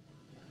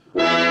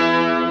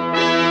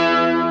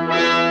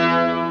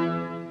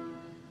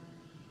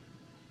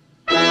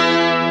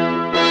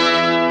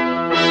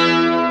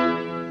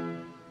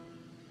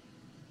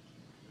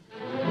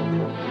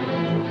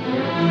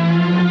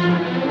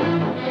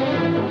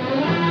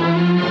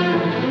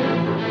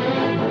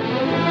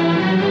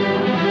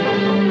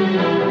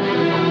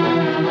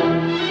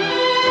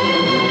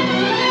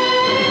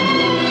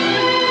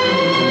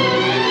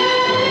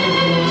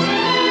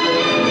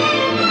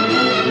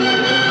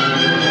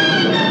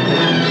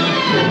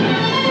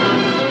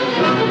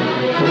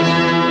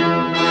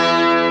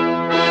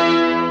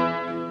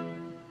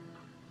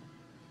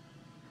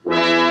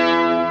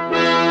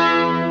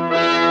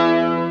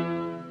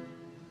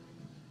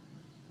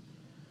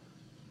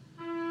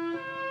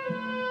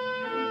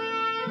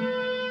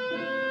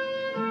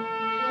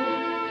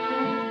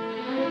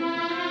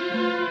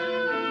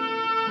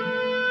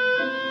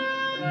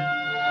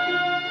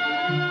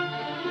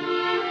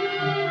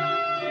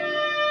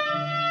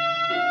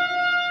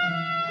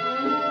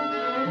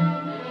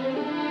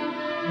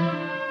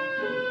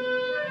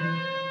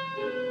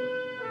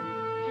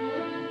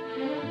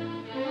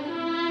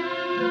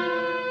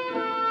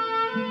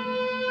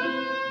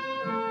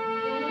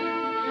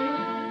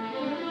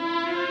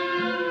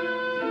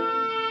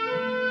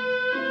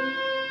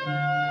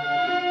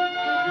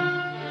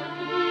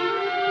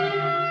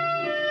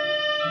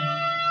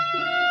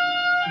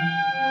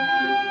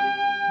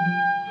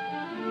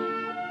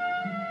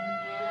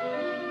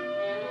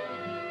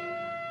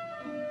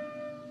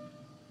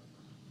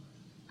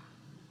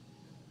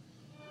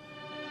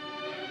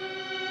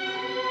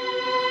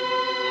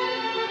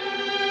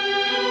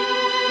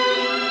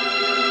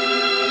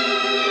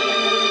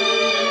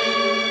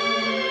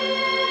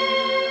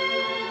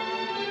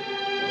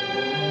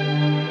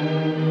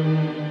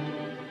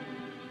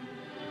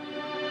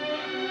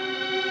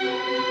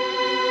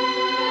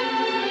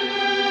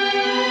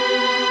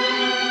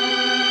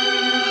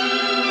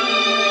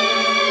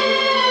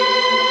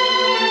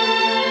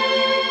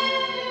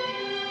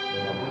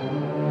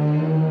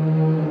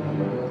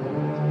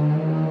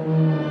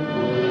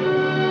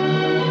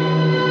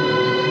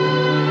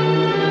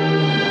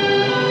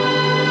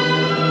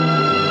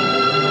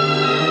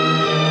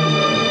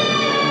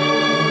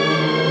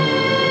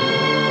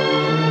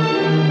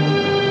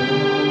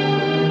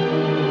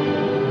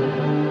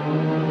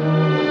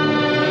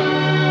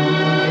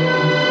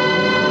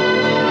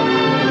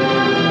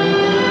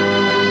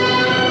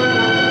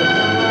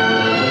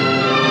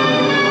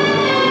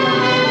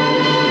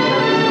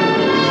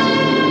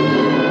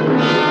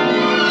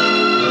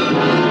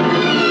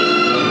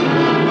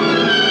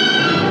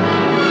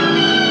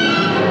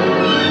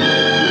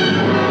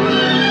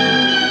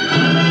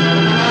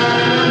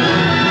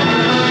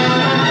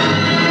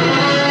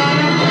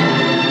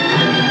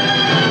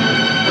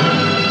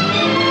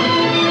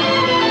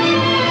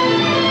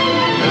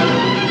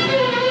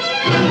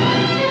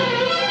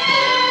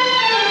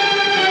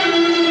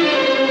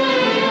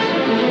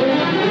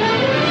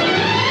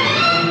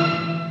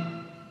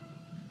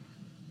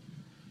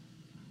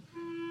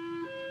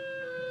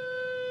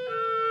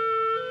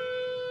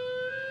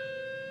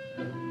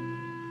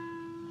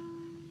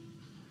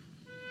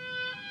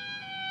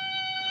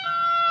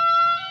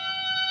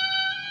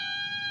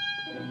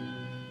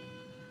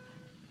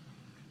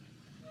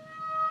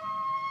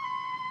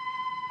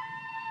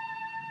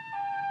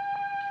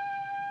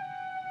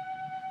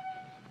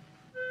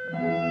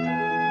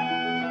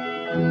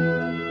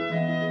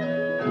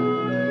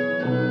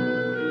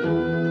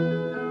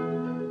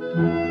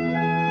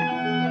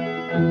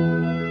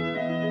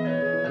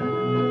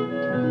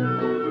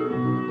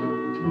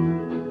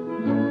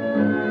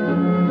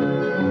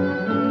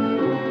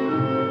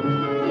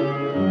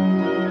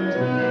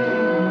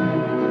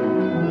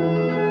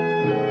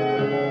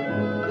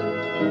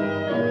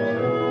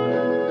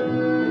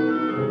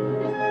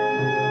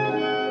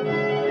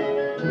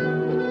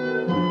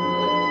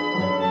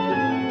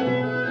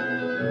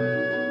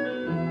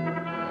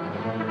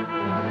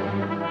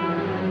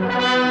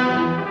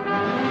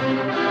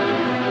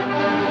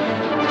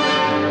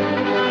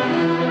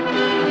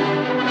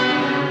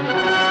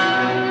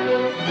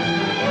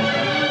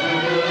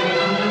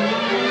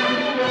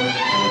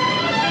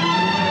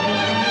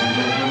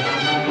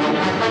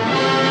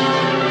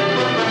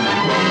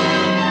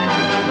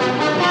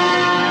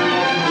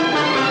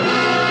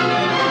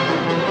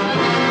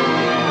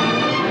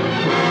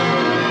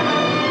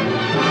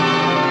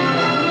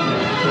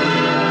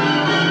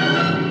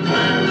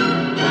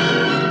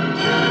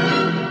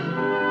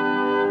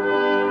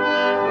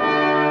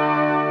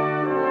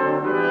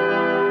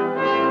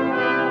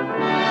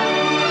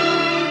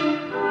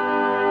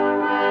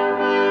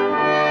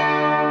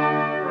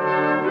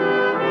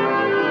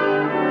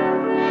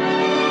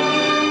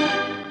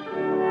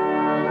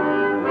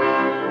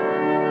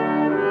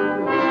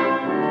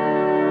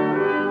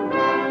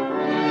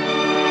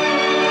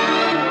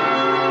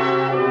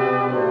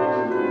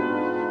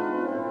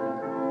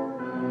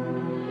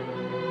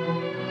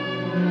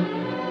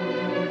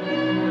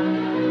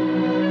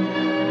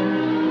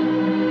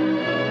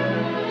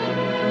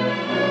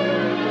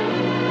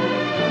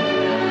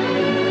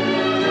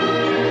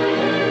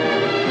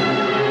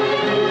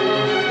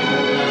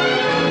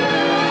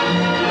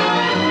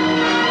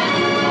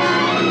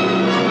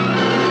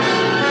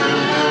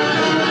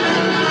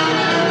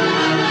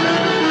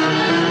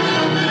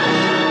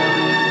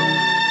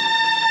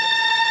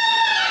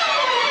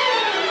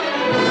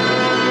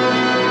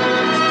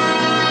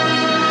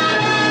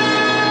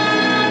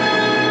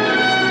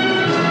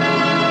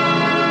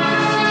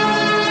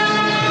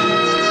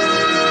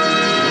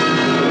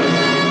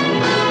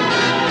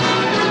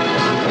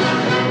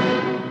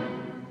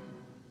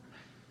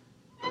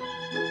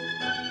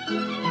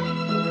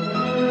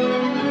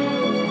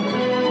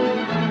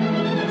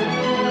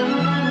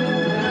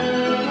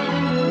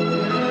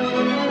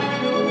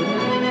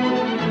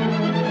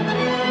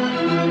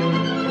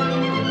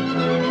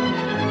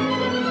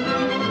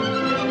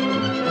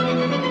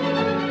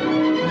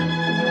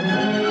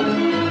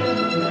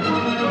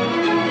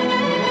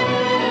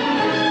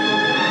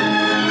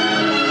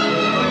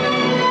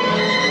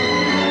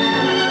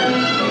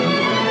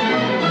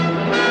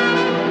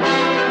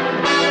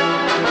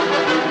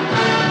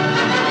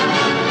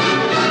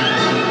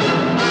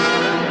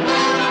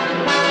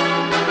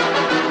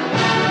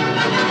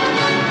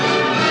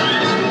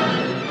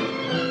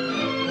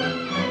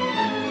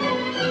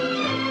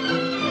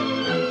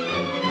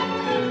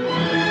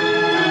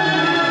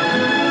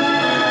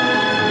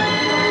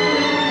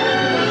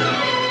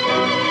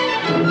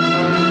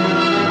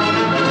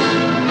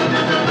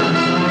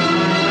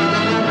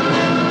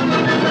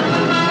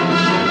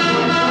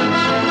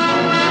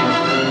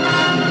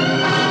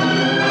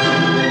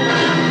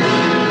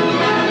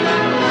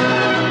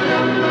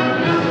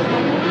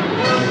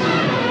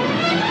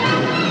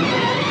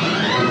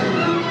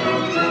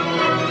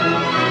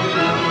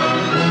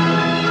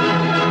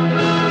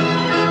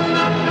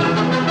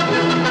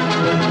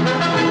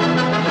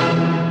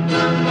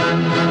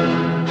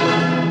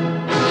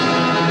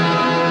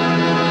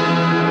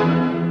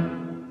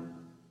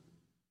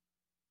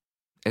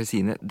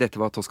 sine. Dette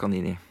var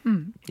Toscanini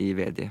i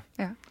Verdi.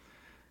 Ja.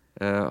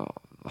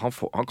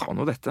 Han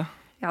kan jo dette.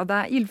 Ja, det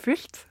er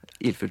ildfullt.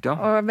 Ildfullt, ja.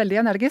 Og veldig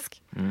energisk.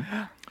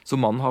 Så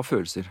mannen har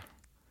følelser.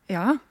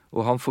 Ja.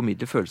 Og han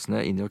formidler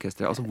følelsene inn i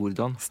orkestret. Altså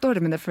hvordan?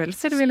 Stormende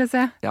følelser, vil jeg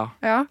si. Ja.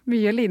 Ja,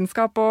 mye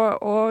lidenskap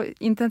og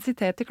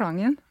intensitet i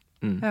klangen.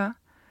 Ja.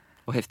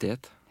 Og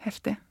heftighet.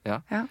 Heftig. Ja.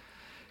 Ja.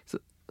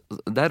 Så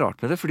det er rart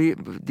med det, fordi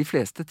de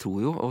fleste tror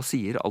jo og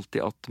sier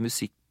alltid at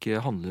musikk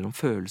handler om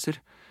følelser.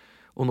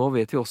 Og nå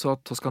vet vi også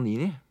at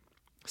Toscanini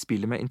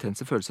spiller med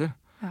intense følelser.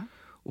 Ja.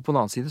 Og på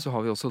den annen side så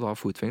har vi også da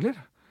Furtwängler,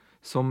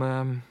 som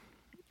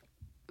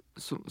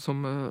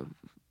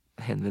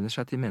henvender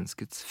seg til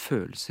menneskets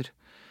følelser.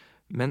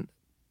 Men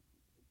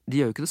de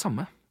gjør jo ikke det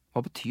samme.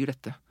 Hva betyr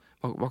dette?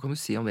 Hva kan du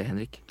si om det,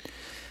 Henrik?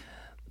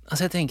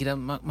 Altså jeg tenker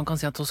at man kan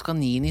si at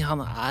Toscanini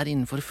han er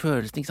innenfor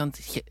følelsen, ikke sant?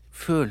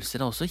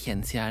 Følelser er også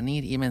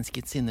kjensgjerninger i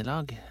menneskets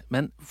sinnelag.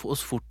 Men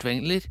hos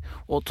Furtwängler,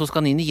 og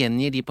Toscanini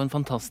gjengir de på en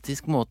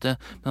fantastisk måte,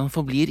 men han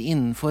forblir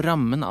innenfor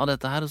rammen av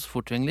dette her hos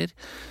Furtwängler,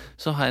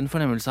 så har jeg en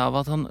fornemmelse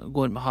av at han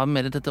har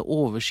mer dette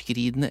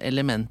overskridende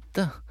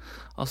elementet.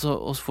 Altså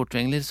hos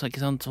Furtwängler, så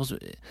ikke sant,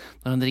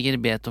 når han dirigerer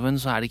Beethoven,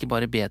 så er det ikke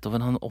bare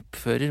Beethoven han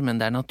oppfører, men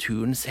det er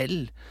naturen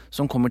selv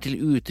som kommer til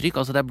uttrykk.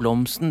 Altså det er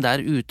blomsten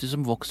der ute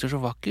som vokser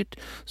så vakkert,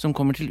 som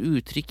kommer til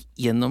uttrykk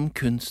gjennom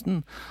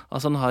kunsten.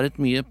 Altså han har et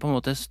mye på en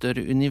måte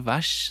større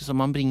univers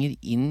som han bringer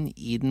inn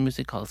i den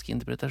musikalske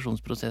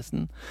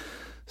interpretasjonsprosessen,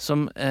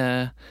 som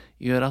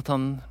gjør at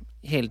han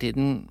hele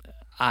tiden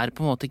er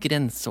på en måte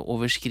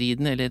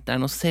grenseoverskridende, eller det er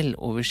noe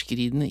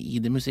selvoverskridende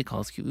i det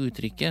musikalske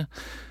uttrykket,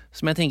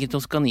 som jeg tenker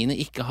Toscanini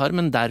ikke har,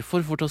 men derfor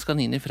får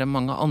Toscanini frem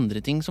mange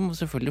andre ting som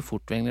selvfølgelig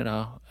Furtwängler da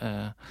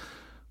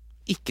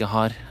ikke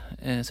har.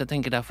 Så jeg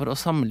tenker derfor å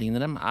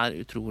sammenligne dem er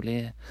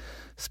utrolig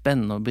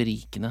spennende og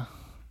berikende.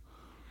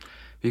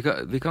 Vi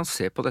kan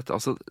se på dette,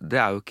 altså de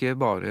er jo ikke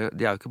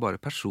bare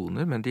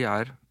personer, men de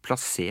er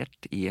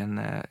plassert i en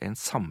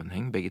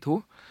sammenheng begge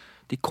to.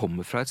 De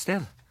kommer fra et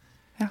sted.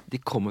 Ja. De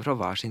kommer fra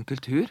hver sin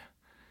kultur.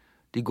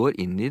 De går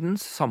inn i den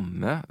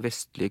samme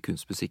vestlige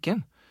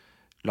kunstmusikken,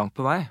 langt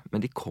på vei,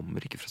 men de kommer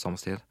ikke fra samme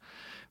sted.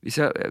 Hvis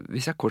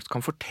jeg kort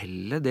kan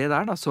fortelle det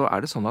der, da, så er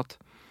det sånn at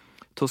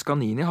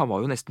Toscanini, han var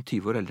jo nesten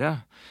 20 år eldre.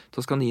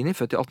 Toscanini,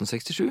 født i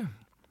 1867.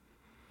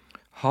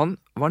 Han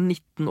var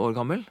 19 år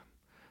gammel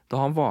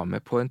da han var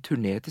med på en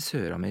turné til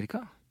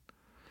Sør-Amerika.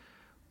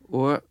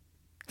 Og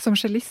Som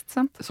cellist,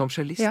 sant? som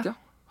cellist, Ja. ja.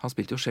 Han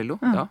spilte jo cello,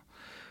 ja.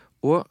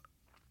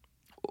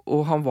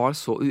 Og han var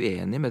så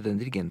uenig med den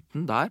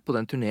dirigenten der på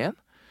den turneen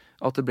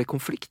at det ble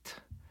konflikt.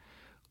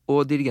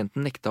 Og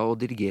dirigenten nekta å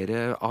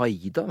dirigere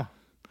Aida da,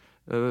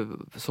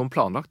 som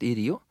planlagt i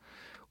Rio.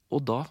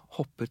 Og da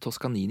hopper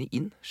Toscanini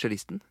inn,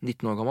 cellisten,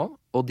 19 år gammel,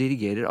 og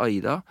dirigerer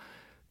Aida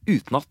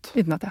utenat.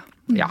 Utenat, ja.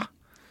 Ja,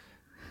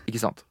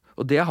 ikke sant?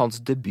 Og det er hans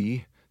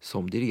debut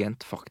som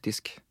dirigent,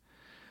 faktisk.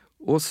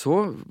 Og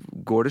så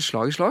går det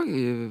slag i slag.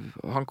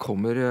 Han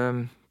kommer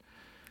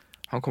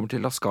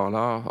til La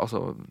Scala,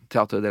 altså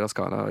Teatro della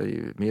Scala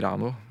i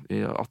Milano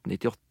i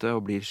 1898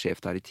 og blir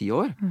sjef der i 10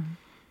 år.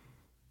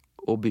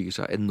 Og bygger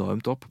seg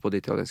enormt opp på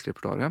det italienske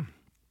repertoaret.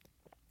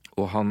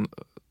 Og han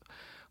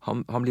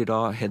blir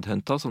da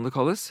headhunta, som det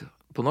kalles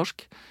på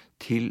norsk,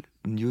 til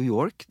New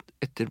York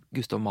etter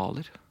Gustav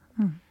Mahler.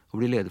 Og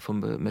blir leder for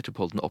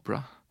Metropolitan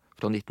Opera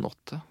fra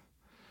 1908.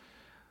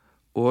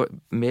 Og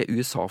med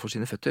USA for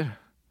sine føtter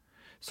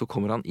så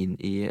kommer han inn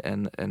i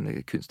en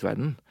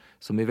kunstverden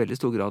som i veldig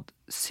stor grad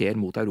ser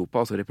mot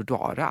Europa. Altså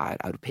repertoaret er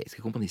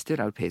europeiske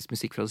komponister, europeisk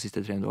musikk fra de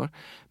siste 300 år,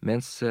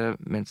 mens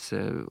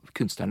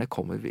kunstnerne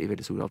kommer i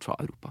veldig stor grad fra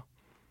Europa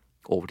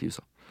over til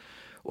USA.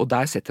 Og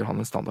der setter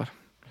han en standard.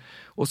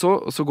 Og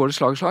så går det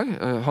slag i slag.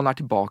 Han er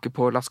tilbake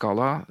på La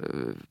Scala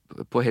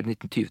på hele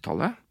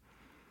 1920-tallet.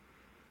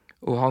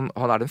 Og han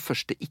er den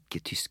første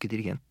ikke-tyske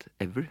dirigent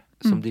ever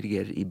som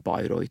dirigerer i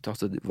Bayreuth,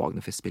 altså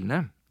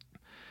Wagner-festspillene,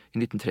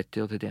 i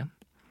 1930 og 31.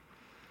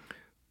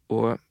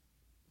 Og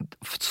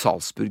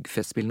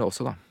Salzburg-festspillene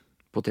også, da,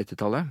 på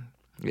 30-tallet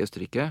i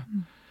Østerrike.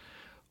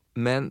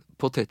 Men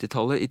på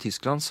 30-tallet i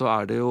Tyskland så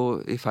er det jo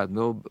i ferd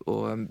med å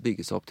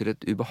bygge seg opp til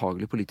et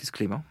ubehagelig politisk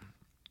klima.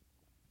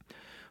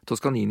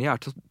 Toscanini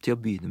er til å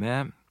begynne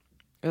med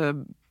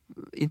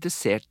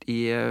interessert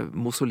i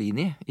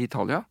Mussolini i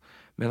Italia,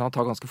 men han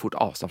tar ganske fort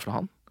avstand fra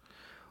han,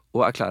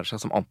 og erklærer seg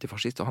som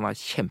antifascist, og han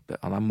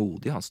er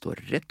modig, han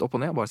står rett opp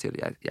og ned, og bare sier,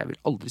 jeg vil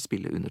aldri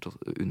spille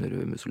under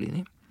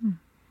Mussolini.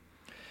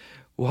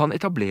 Og han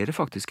etablerer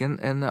faktisk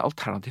en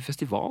alternativ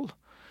festival.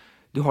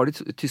 Du har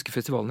de tyske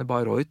festivalene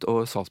Bayreuth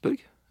og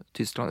Salzburg,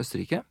 Tyskland,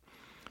 Østerrike.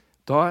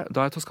 Da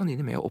er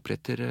Toscanini med og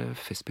oppretter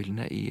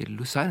festspillene i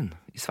Luzern,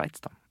 i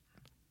Sveits, da,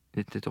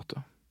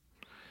 1938.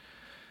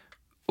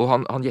 Og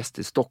han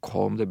gjester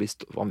Stockholm, det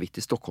blir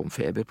vanvittig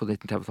Stockholm-feber på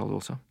 1930-tallet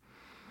også.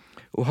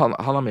 Og han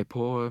er med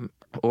på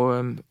å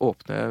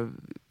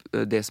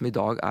åpne det som i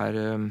dag er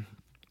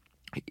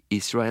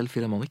Israel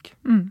Philharmonic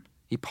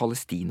i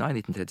Palestina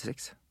i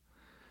 1936.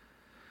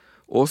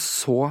 Og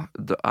så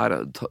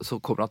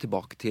kommer han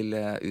tilbake til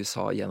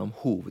USA gjennom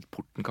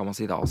hovedporten, kan man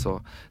si.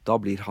 Da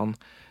blir han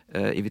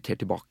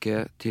invitert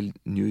tilbake til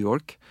New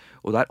York,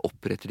 og der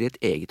oppretter de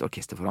et eget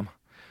orkester for ham.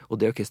 Og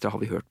det orkestret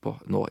har vi hørt på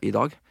nå i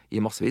dag,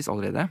 i massevis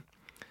allerede.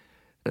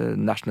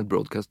 National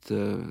Broadcast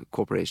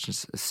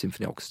Corporations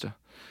Symphony Orchestra,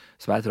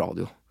 som er et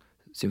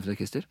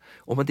radiosymfoniorkester.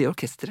 Og med det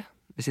orkestret,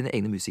 med sine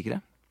egne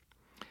musikere,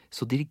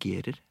 så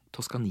dirigerer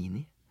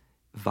Toscanini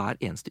hver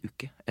eneste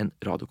uke en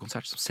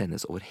radiokonsert som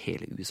sendes over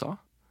hele USA,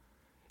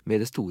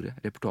 med det store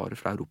repertoaret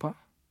fra Europa.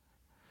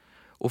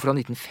 Og fra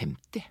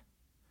 1950,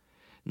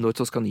 når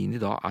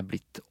Toscanini da er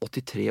blitt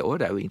 83 år,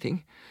 det er jo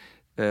ingenting,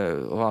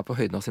 og han er på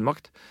høyden av sin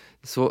makt,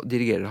 så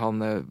dirigerer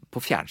han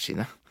på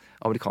fjernsynet,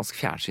 amerikansk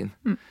fjernsyn.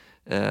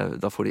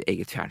 Da får de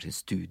eget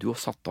fjernsynsstudio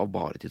satt av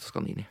bare til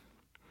Toscanini.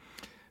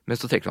 Men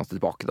så trekker han seg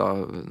tilbake da,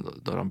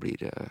 når han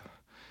blir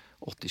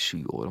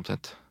 87 år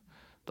omtrent.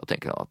 Da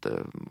tenker han at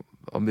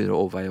han begynner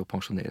å overveie å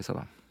pensjonere seg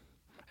da,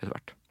 etter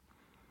hvert.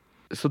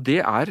 Så det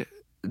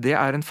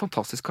er en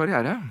fantastisk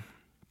karriere.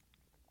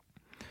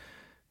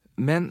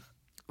 Men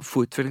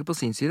Furtwängler på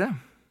sin side,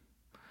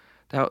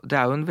 det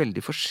er jo en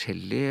veldig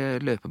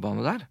forskjellig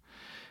løpebane der.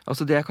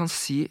 Altså det jeg kan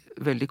si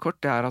veldig kort,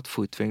 det er at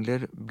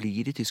Furtwängler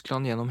blir i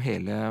Tyskland gjennom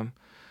hele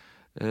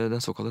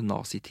den såkalte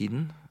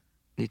nazitiden,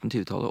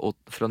 1920-tallet, og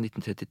fra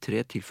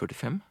 1933 til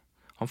 45.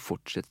 Han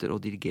fortsetter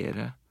å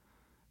dirigere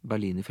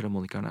Berliner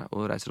Filharmonikerne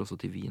og reiser også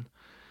til Wien.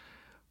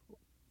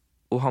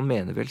 Og han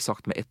mener vel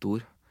sagt med ett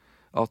ord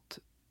at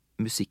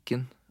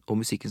musikken og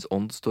musikkens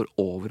ånd står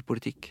over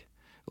politikk,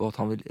 og at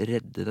han vil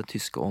redde den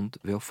tyske ånd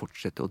ved å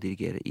fortsette å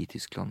dirigere i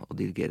Tyskland og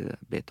dirigere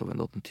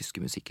Beethoven og den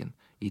tyske musikken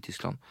i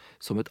Tyskland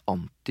som et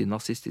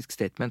antinazistisk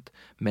statement.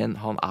 Men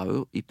han er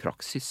jo i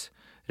praksis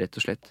rett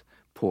og slett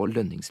på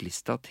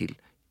lønningslista til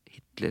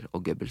Hitler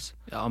og Goebbels.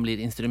 Ja, han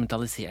blir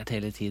instrumentalisert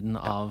hele tiden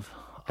av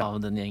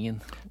den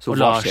gjengen. Så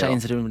og lar seg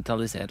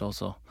instrumentalisere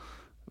også.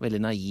 Veldig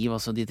naiv.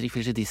 Altså, Dietrich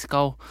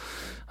Fischer-Dieskau,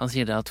 han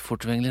sier det at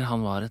Furtwängler,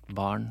 han var et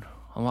barn.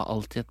 Han var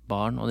alltid et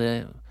barn, og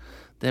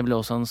det ble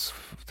også hans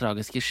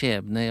tragiske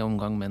skjebne i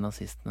omgang med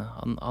nazistene.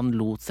 Han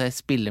lot seg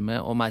spille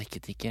med og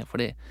merket ikke,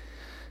 fordi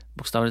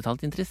bokstavelig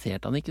talt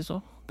interesserte han ikke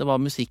så. Det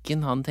var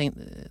musikken han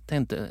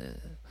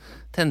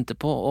tente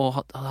på, og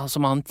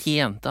som han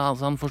tjente.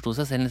 Altså han forstod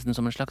seg selv nesten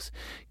som en slags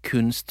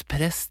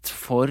kunstprest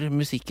for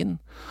musikken.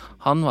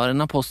 Han var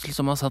en apostel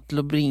som var satt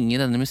til å bringe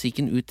denne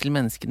musikken ut til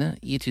menneskene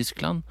i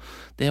Tyskland.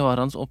 Det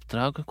var hans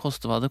oppdrag,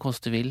 koste hva det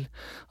koste vil.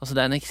 Altså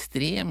det er en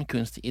ekstrem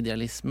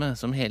kunstidealisme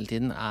som hele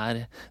tiden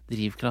er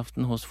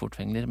drivkraften hos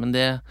Furtwängler, men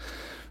det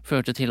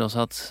førte til også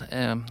at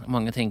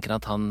mange tenker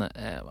at han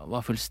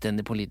var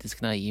fullstendig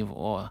politisk naiv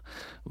og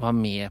var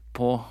med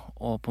på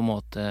å på en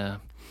måte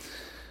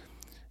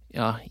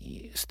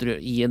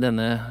gi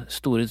denne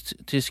store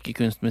tyske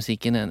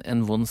kunstmusikken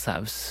en vond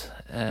saus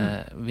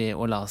ved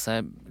å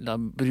la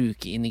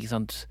bruke inn, ikke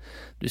sant.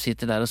 Du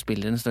sitter der og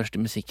spiller den største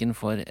musikken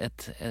for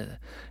et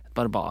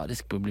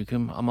barbarisk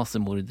publikum av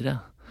massemordere.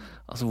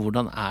 Altså,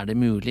 hvordan er det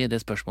mulig? Det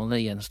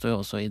spørsmålet gjenstår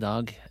jo også i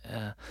dag.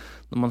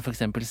 Når man for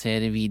eksempel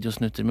ser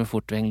videosnutter med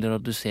Furtwängler,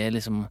 og du ser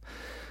liksom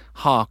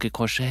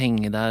hakekorset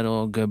henge der,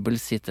 og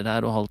Goebbels sitter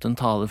der og holdt en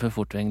tale for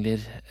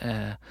Furtwängler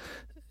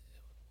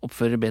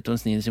oppfører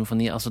Beethovens 9.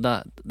 symfoni. Altså det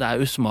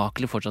er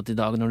usmakelig fortsatt i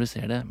dag når du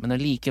ser det, men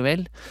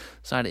allikevel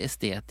så er det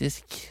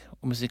estetisk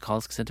og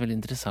musikalsk sett veldig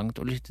interessant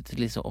å lytte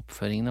til disse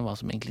oppføringene, hva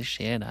som egentlig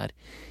skjer der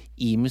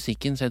i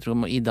musikken. Så jeg tror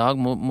man i dag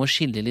må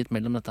skille litt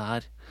mellom dette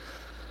her.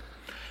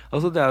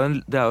 Altså det er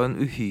jo en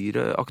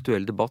uhyre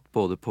aktuell debatt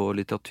både på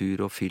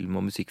litteratur og film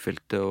og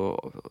musikkfeltet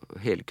og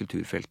hele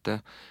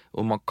kulturfeltet,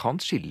 og man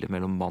kan skille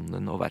mellom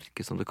mannen og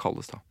verket, som det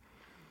kalles da.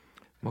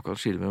 Man kan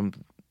skille mellom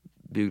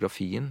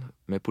biografien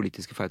med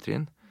politiske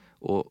feiltrinn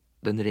og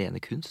den rene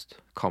kunst.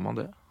 Kan man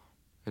det?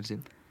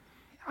 Elsin?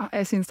 Ja,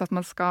 jeg synes at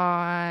man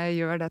skal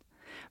gjøre det.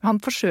 Han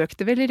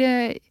forsøkte vel i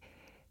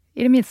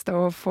det minste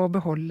å få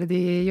beholde de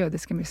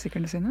jødiske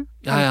musikerne sine.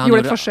 Han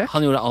gjorde et forsøk.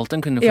 Han gjorde alt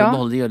han kunne for å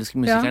beholde de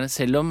jødiske musikerne,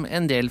 selv om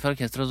en del fra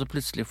orkestret også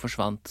plutselig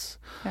forsvant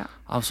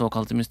av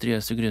såkalte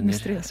mysteriøse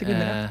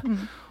grunner.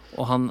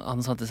 Og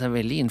han satte seg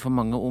veldig inn for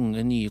mange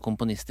unge, nye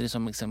komponister,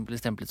 som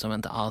eksempel stemplet som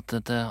en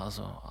teater,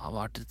 altså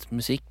avartet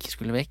musikk,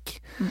 skulle vekk.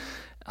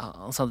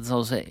 Han satte seg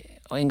også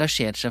og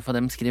engasjerte seg for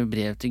dem, skrev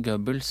brev til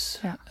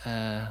Goebbels.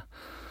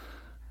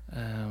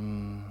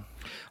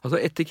 Altså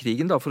etter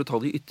krigen, da, for å ta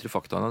de ytre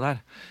faktaene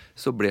der,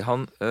 så ble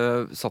han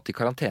satt i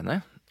karantene.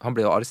 Han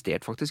ble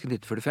arrestert faktisk i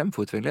 1945,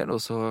 Furtwängler, og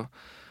så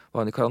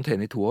var han i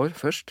karantene i 2 år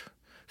først.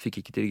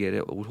 Fikk ikke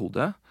dirigere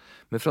overhodet.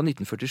 Men fra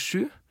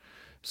 1947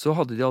 så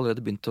hadde de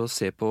allerede begynt å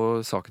se på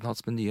saken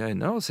hans med nye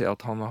øyne, og se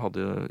at han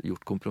hadde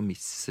gjort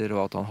kompromisser,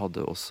 og at han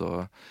hadde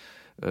også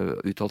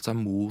uttalt seg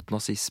mot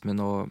nazismen,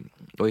 og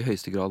i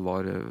høyeste grad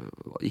var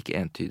ikke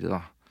entydig da.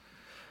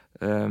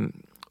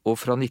 Og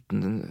fra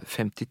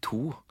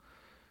 1952,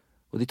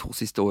 og de 2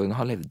 siste årene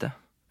han levde,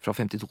 fra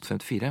 52 til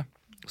 54,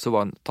 så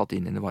var han tatt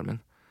inn i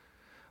varmen.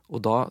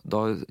 Og da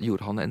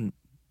gjorde han en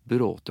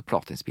bråte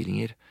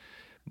plateinnspillinger,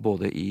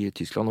 både i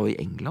Tyskland og i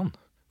England,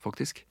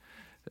 faktisk.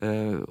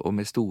 og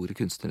med store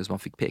kunstnere som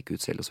han fikk peke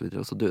ut selv og så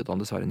videre. Og så døde han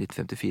dessverre i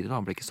 1954, da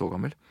han ble ikke så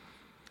gammel.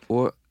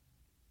 Og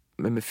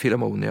med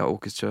Philharmonia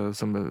Orchestra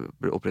som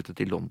ble opprettet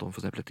i London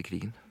for eksempel etter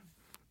krigen.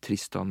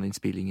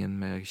 Tristan-innspillingen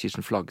med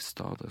Kirsten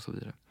Flagstad og så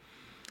videre.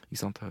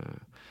 Ikke sant?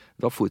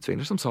 Det var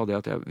Furtwängler som sa det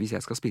at hvis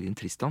jeg skal spille inn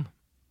Tristan,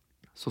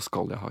 så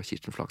skal jeg ha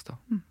Kirsten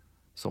Flagstad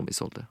som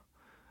Isolde.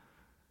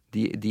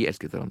 De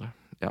elsket hverandre.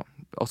 Ja,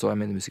 altså jeg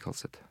mener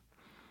musikalsk sett.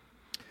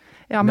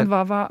 Ja, men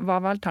hva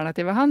var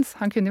alternativet hans?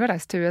 Han kunne jo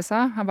reist til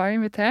USA, han var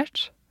jo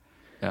invitert.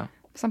 Ja.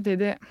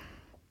 Samtidig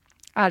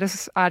er det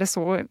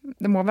så,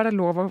 det må være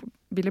lov å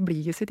ville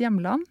bli i sitt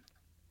hjemland.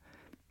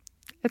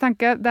 Jeg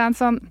tenker, det er en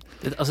sånn,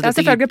 det er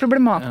selvfølgelig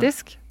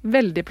problematisk,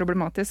 veldig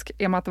problematisk,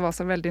 i og med at det var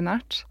så veldig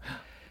nært.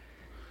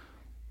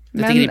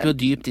 Dette griper jo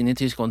dypt inn i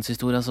tysk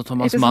åndshistorie. Altså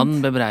Thomas Mann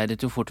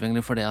bebreidet jo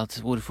Furtwängler for det at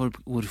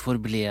hvorfor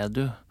ble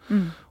du?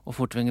 Og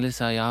Furtwängler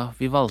sa ja,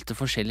 vi valgte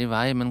forskjellig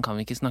vei, men kan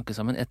vi ikke snakke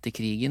sammen etter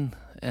krigen?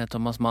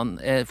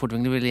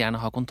 Furtwängler ville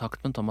gjerne ha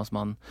kontakt med Thomas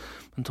Mann,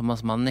 men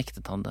Thomas Mann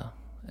nektet han det.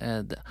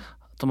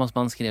 Thomas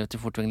Mann skrev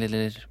til Furtwängler,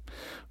 eller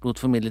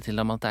lot formidle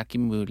til ham at det er ikke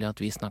mulig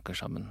at vi snakker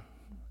sammen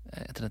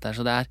etter dette.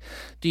 Så det er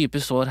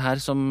dype sår her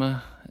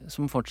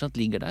som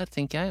fortsatt ligger der,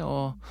 tenker jeg,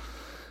 og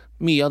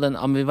mye av den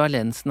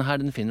ambivalensen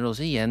her, den finner du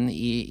også igjen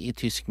i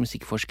tysk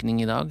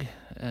musikkforskning i dag.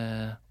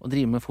 Å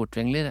drive med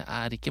Furtwängler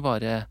er ikke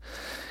bare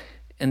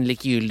en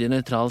likegyldig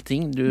nøytral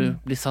ting. Du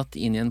blir satt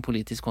inn i en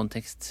politisk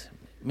kontekst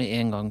med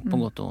en gang, på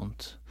godt og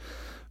ondt.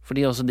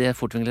 Fordi også det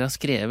Furtwängler har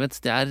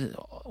skrevet,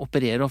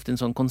 opererer ofte i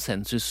en sånn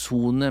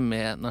konsensuszone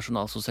med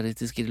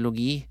nasjonalsosialistisk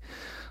ideologi.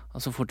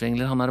 Altså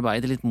Furtwängler, han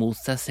arbeider litt mot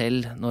seg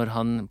selv når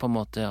han på en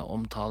måte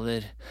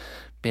omtaler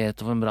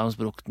Beethoven, Brahms,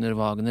 Bruckner,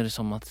 Wagner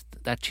som at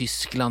det er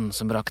Tyskland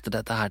som brakte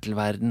dette her til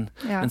verden.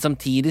 Ja. Men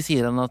samtidig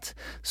sier han at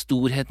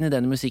storheten i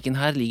denne musikken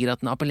her ligger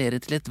at den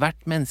appellerer til et hvert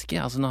menneske.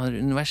 Altså den har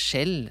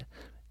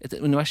et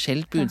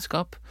universelt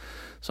budskap.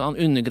 Så han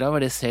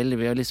undergraver det selv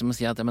ved å liksom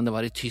si at men det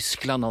var i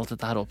Tyskland alt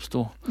dette her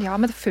oppsto. Ja,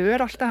 men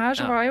før alt det her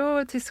så var jo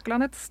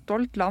Tyskland et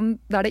stolt land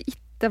der det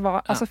ikke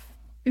var, altså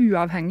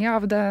uavhengig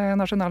av det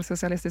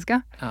nasjonalsosialistiske.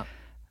 Ja.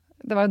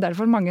 Det var jo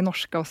derfor mange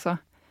norske også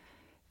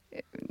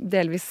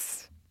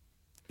delvis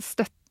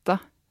støtta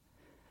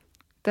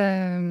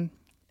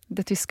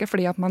det tyske,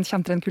 fordi at man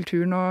kjente den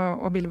kulturen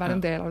og ville være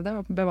en del av det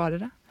og bevare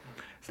det.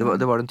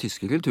 Det var den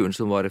tyske kulturen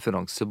som var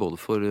referanse både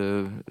for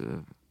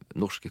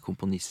norske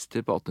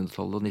komponister på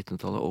 1800-tallet og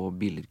 1900-tallet, og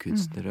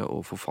billedkunstnere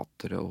og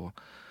forfattere. Og,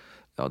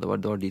 ja, det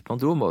var dit man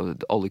dro.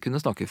 Alle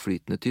kunne snakke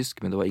flytende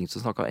tysk, men det var ingen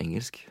som snakket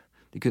engelsk.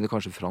 De kunne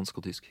kanskje fransk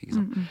og tysk. Ikke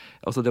sant?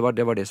 Altså, det var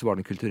det som var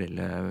den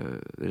kulturelle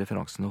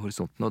referansen og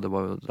horisonten, og det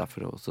var jo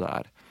derfor også det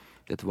er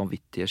dette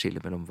vanvittige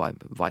skillet mellom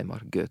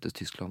Weimar, Goethes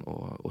Tyskland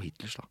og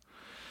Hitlers. Da.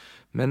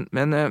 Men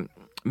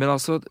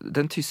altså,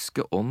 den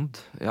tyske ånd,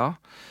 ja.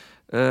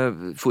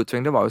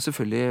 Furtwängler var jo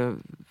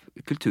selvfølgelig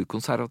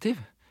kulturkonservativ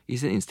i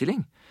sin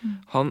innstilling.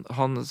 Han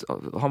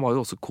var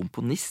jo også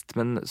komponist,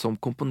 men som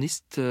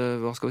komponist,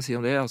 hva skal vi si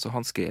om det? Altså,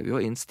 han skrev jo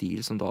i en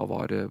stil som da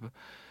var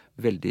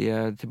veldig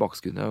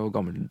tilbakeskuende og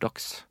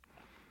gammeldags.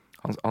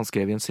 Han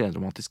skrev i en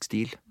senromantisk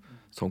stil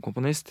som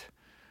komponist,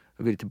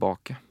 og ville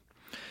tilbake.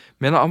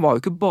 Men han var jo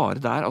ikke bare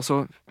der,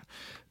 altså,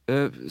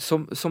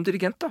 som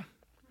dirigent da,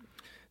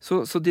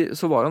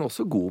 så var han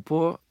også god på,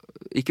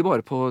 ikke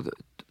bare på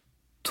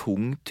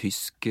tung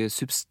tysk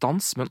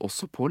substans, men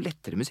også på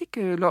lettere musikk.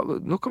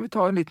 Nå kan vi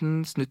ta en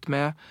liten snutt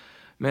med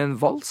en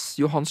vals,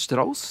 Johann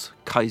Strauss,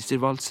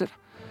 Kaiservalser,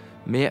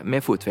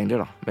 med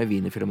Furtwängler da, med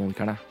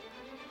Wienerfilharmonikerne.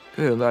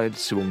 Skal høre om det er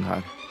litt svung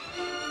her.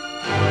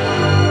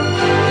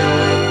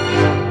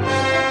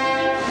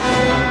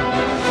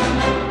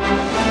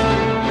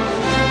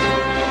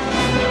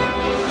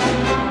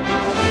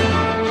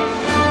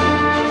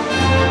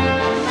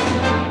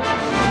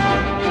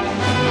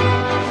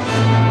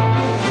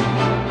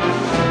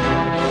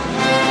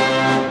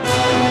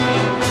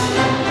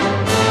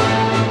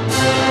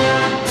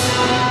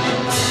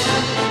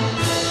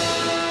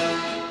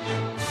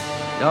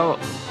 Ja,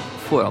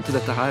 får han til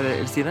dette her,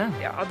 Elstine?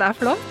 Ja, det er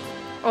flott.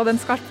 Og den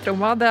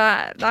skarptromma,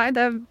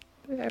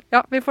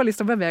 ja, vi får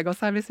lyst til å bevege oss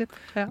her.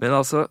 Ja. Men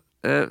altså,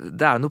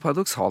 det er noe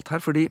paradoksalt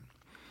her, fordi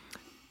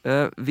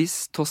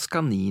hvis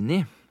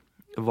Toscanini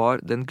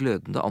var den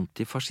glødende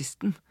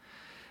antifascisten,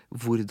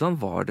 hvordan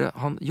var det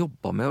han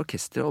jobbet med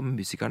orkestret og med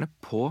musikerne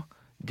på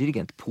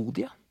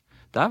dirigentpodiet?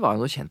 Der var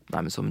han jo kjent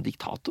nærmest som en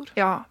diktator.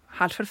 Ja,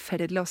 helt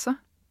forferdelig også.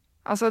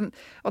 Altså,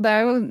 og det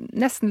er jo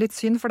nesten litt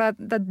synd, for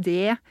det er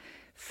det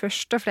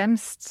først og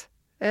fremst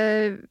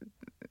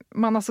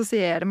man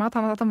assosierer med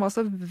at han var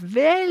så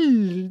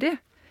veldig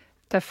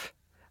tøff.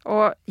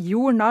 Og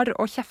gjorde narr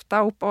og kjefta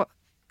opp og,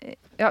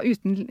 ja,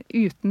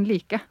 uten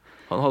like.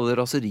 Han hadde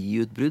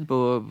raseriutbrudd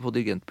på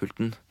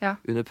dirigentpulten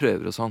under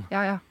prøver og sånn.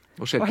 Ja.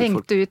 Og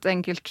hengte ut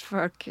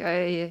enkeltfolk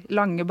i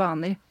lange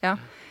baner. Ja.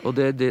 Og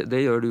det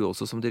gjør du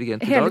også som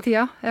dirigent i dag? Hele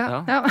tida,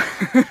 ja.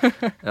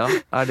 Ja,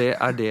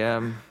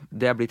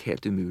 det er blitt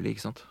helt umulig,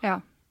 ikke sant? Ja.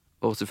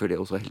 Og selvfølgelig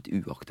også helt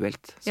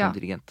uaktuelt som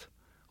dirigent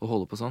å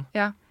holde på sånn.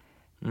 Ja.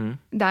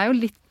 Det er jo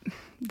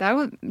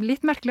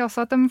litt merkelig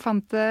også at de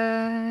fant det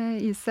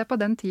i seg på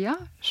den tida,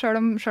 selv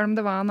om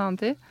det var en annen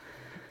tid.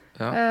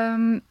 Ja.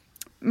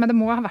 Men det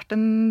må ha vært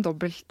en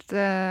dobbelt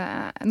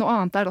noe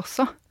annet der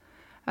også.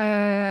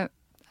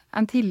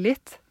 En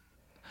tillit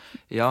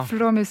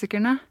fra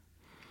musikerne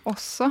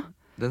også.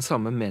 Den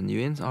samme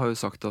Menuhin har jo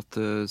sagt at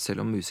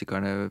selv om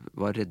musikerne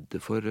var redde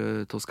for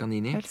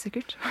Toscanini, Helt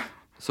sikkert.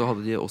 så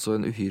hadde de også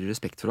en uhyre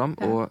respekt for ham,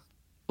 og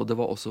det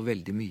var også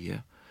veldig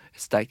mye et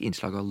sterkt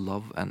innslag av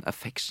love and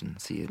affection,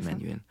 sier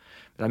Menuhin.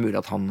 Men det er mulig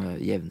at han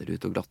jevner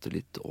ut og glatter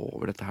litt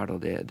over dette her, da.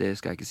 Det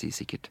skal jeg ikke si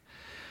sikkert.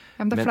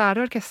 Ja, men det er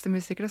flere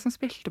orkestermusikere som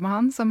spilte med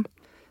han,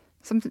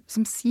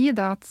 som sier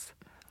da at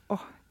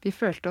vi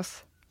følte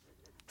oss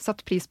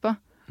satt pris på.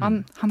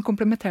 Han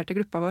komplementerte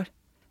gruppa vår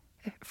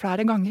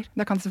flere ganger.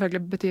 Det kan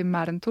selvfølgelig bety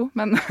mer enn 2,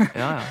 men...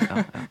 Ja.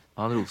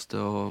 Han roste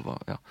og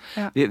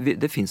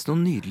det finnes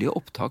noen nydelige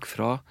opptak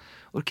fra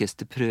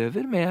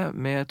orkesterprøver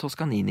med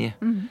Toscanini.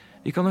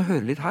 Vi kan jo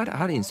høre litt her.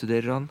 Her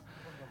innstuderer han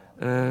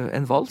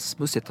en vals,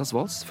 Musettas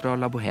vals fra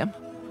La Bohème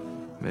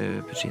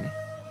med Puccini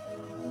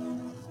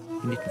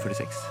i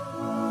 1946.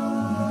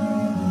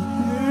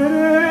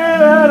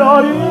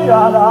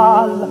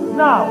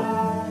 Now,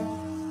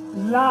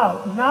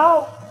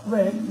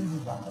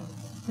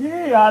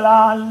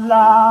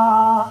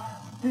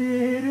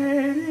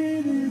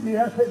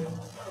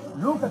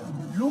 look at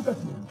me. Look at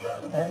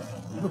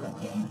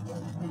me.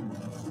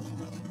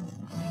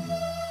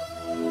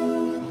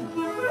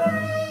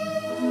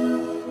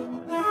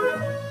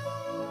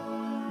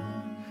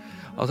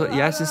 Altså,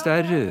 jeg synes det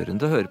er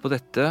rørende å høre på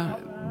dette,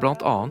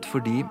 blant annet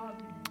fordi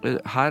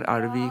her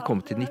er det vi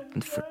kommet til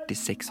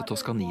 1946, og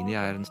Toscanini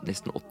er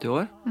nesten 80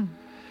 år.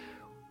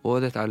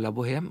 Og dette er La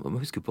Bohème, og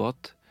man husker på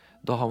at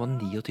da han var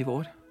 29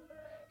 år,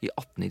 i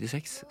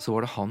 1896, så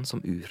var det han som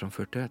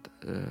urframførte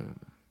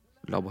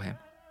La Bohème,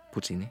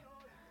 Puccini.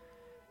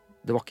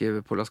 Det var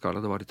ikke på La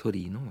Scala, det var i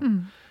Torino.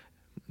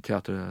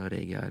 Teatro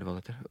Regia, eller hva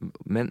det heter.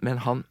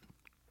 Men han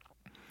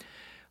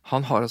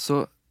har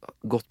altså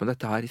gått med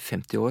dette her i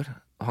 50 år.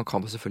 Han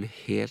kan det selvfølgelig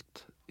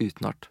helt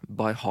utenart.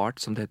 By heart,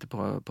 som det heter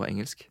på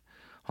engelsk.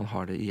 Han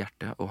har det i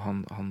hjertet, og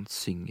han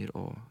synger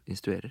og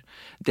instruerer.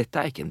 Dette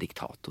er ikke en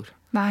diktator.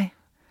 Nei.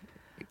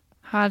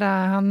 Her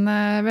er han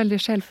veldig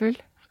sjelfull.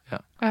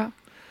 Ja.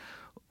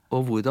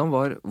 Og hvordan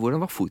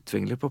var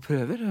Furtwängler på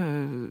prøver?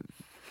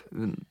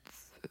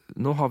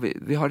 Nå har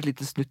vi har et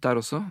lite snutt der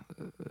også,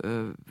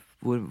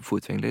 hvor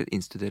Furtwängler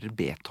innstuderer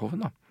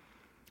Beethoven. Da.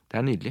 Det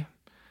er nydelig.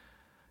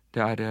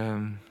 Det er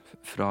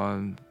fra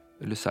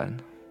Lucerne.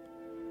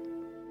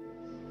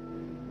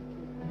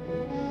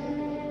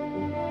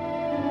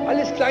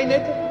 Alles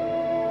Kleinette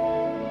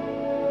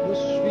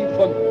muss wie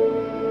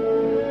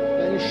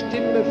eine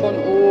Stimme von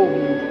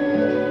oben.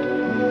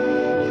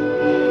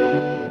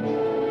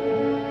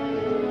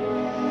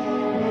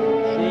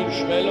 Schöne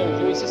Schwellung,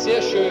 so ist es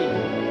sehr schön.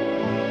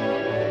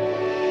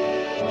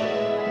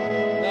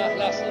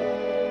 Nachlassen,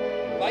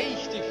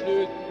 weich die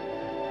Flöten.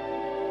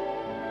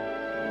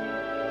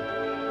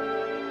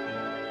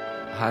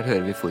 Her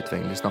hører vi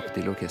Furtwängler snakke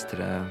til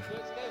orkestret.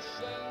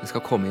 Det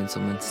skal komme inn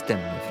som en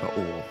stemme fra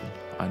oven.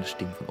 En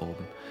stemme fra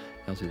oven.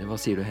 Hva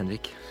sier du,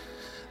 Henrik?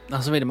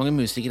 Altså, veldig mange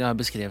musikere har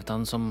beskrevet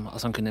han som,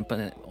 altså han kunne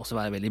også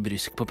være veldig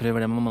brysk på prøver,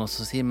 det må man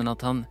også si, men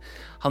at han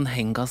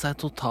henga seg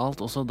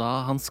totalt også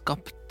da han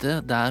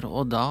skapte der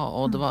og da,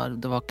 og det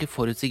var ikke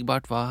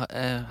forutsigbart hva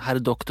herr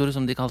doktor,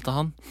 som de kalte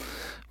han,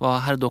 hva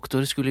herr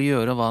doktor skulle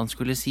gjøre og hva han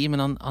skulle si, men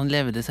han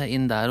levde seg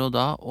inn der og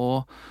da,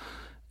 og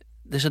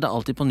det skjedde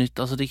alltid på nytt.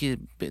 Altså,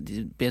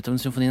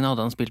 Beethoven-symfonien hadde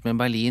han spilt med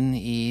Berlin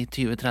i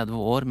 20-30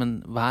 år,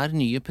 men hver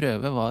nye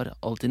prøve var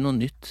alltid noe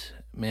nytt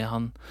med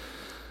han.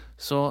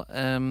 Så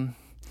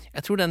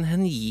jeg tror den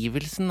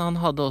hengivelsen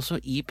han hadde også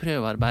i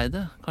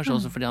prøvearbeidet, kanskje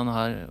også fordi han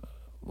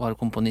var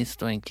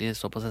komponist og egentlig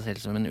så på seg selv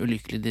som en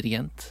ulykkelig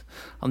dirigent.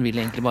 Han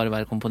ville egentlig bare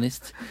være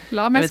komponist.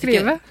 La meg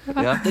skrive.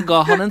 Det ga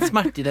han en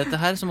smerte i dette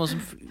her, som også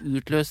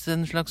utløste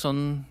en slags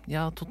sånn,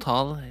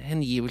 total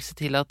hengivelse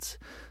til at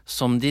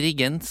som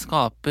dirigent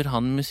skaper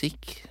han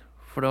musikk,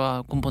 for det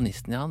var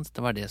komponisten i hans,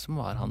 det var det som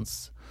var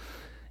hans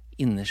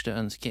innerste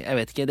ønske. Jeg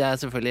vet ikke, det er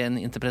selvfølgelig en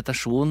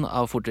interpretasjon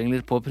av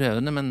Furtwängler på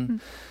prøvene, men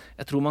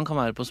jeg tror man kan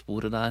være på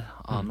sporet der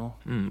av noe.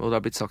 Og det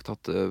har blitt sagt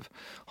at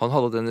han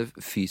hadde denne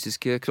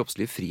fysiske,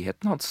 kroppslige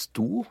friheten. Han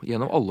sto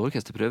gjennom alle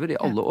orkesterprøver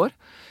i alle år.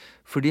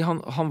 Fordi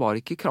han var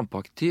ikke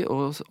krampaktig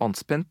og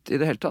anspent i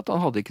det hele tatt.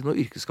 Han hadde ikke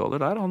noen yrkesskaler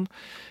der.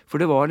 For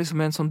det var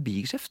liksom en sånn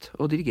bigeskjeft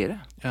å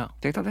dirigere. Ja.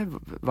 Tenk deg, det er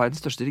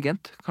verdens største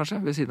dirigent,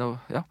 kanskje, ved siden av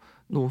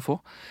noen få.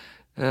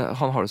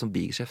 Han har det som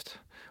bigeskjeft.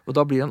 Og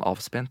da blir han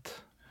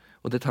avspent.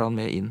 Og det tar han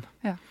med inn.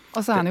 Ja.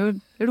 Og så er han jo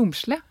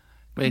romslig.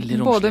 Veldig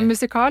romslig. Både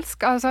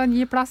musikalsk, altså han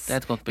gir plass. Det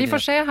er et godt begrep. Vi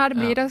får se, her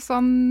blir det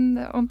sånn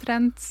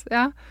omtrent,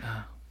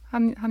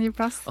 Han gir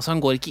plass. Altså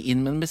han går ikke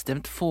inn med en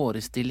bestemt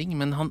forestilling,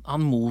 men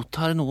han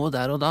mottar noe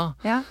der og da.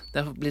 Ja.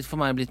 Det er for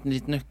meg blitt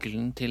litt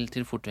nøkkelen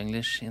til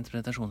Furtwänglers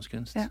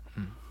interpretasjonskunst. Ja.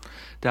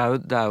 Det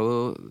er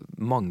jo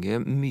mange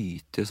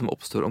myter som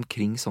oppstår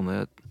omkring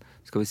sånne,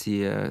 skal vi si,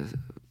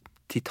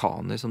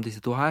 titaner som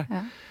disse to her.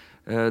 Ja.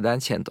 Det er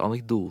en kjent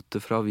anekdote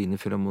fra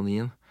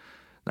Berlinerfilharmonien,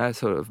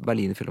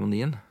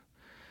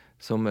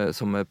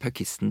 som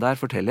paukisten der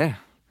forteller.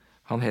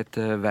 Han het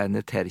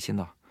Werner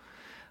Terchen, da.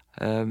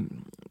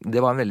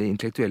 Det var en veldig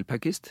intellektuell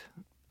paukist.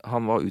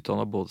 Han var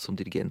utdannet både som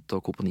dirigent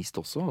og komponist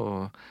også,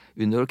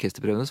 og under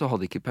orkesterprøvene så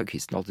hadde ikke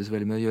paukisten alltid så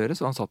veldig mye å gjøre,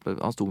 så han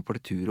sto med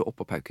partituret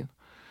oppå pauken.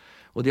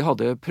 Og de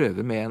hadde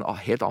prøver med en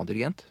helt annen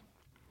dirigent,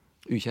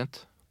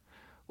 ukjent.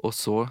 Og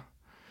så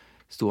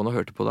sto han og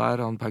hørte på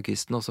der, han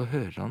paukisten, og så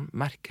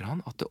merker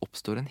han at det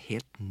oppstår en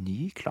helt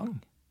ny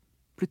klang.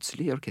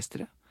 Plutselig i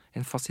orkestret.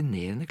 En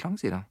fascinerende klang,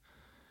 sier han.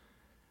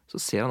 Så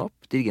ser han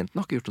opp. Dirigenten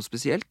har ikke gjort noe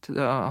spesielt.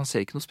 Han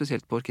ser ikke noe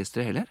spesielt på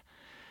orkestret heller.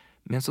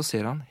 Men så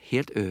ser han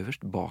helt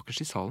øverst,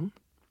 bakerst i salen,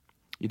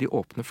 i de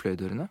åpne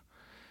fløydørene,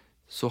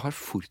 så har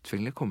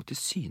Furtwängler kommet til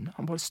syne.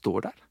 Han bare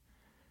står der.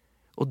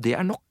 Og det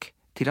er nok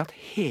til at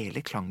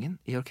hele klangen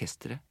i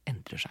orkestret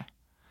endrer seg.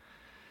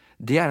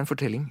 Det er en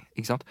fortelling,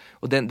 ikke sant?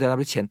 Og den er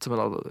blitt kjent som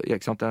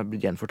ikke sant? Den er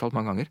blitt gjenfortalt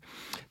mange ganger.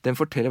 Den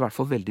forteller i hvert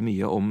fall veldig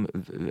mye om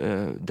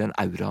den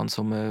auraen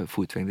som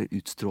Furtwängler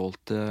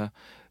utstrålte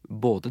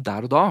både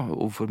der og da,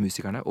 overfor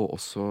musikerne, og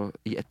også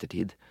i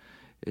ettertid,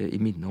 i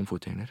minne om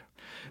Furtwängler.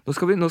 Nå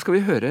skal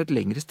vi høre et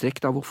lengre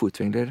strekk da hvor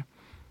Furtwängler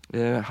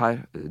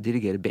her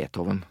dirigerer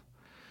Beethoven.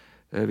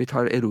 Vi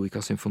tar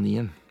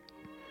Eroica-symfonien.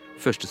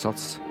 Første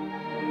sats.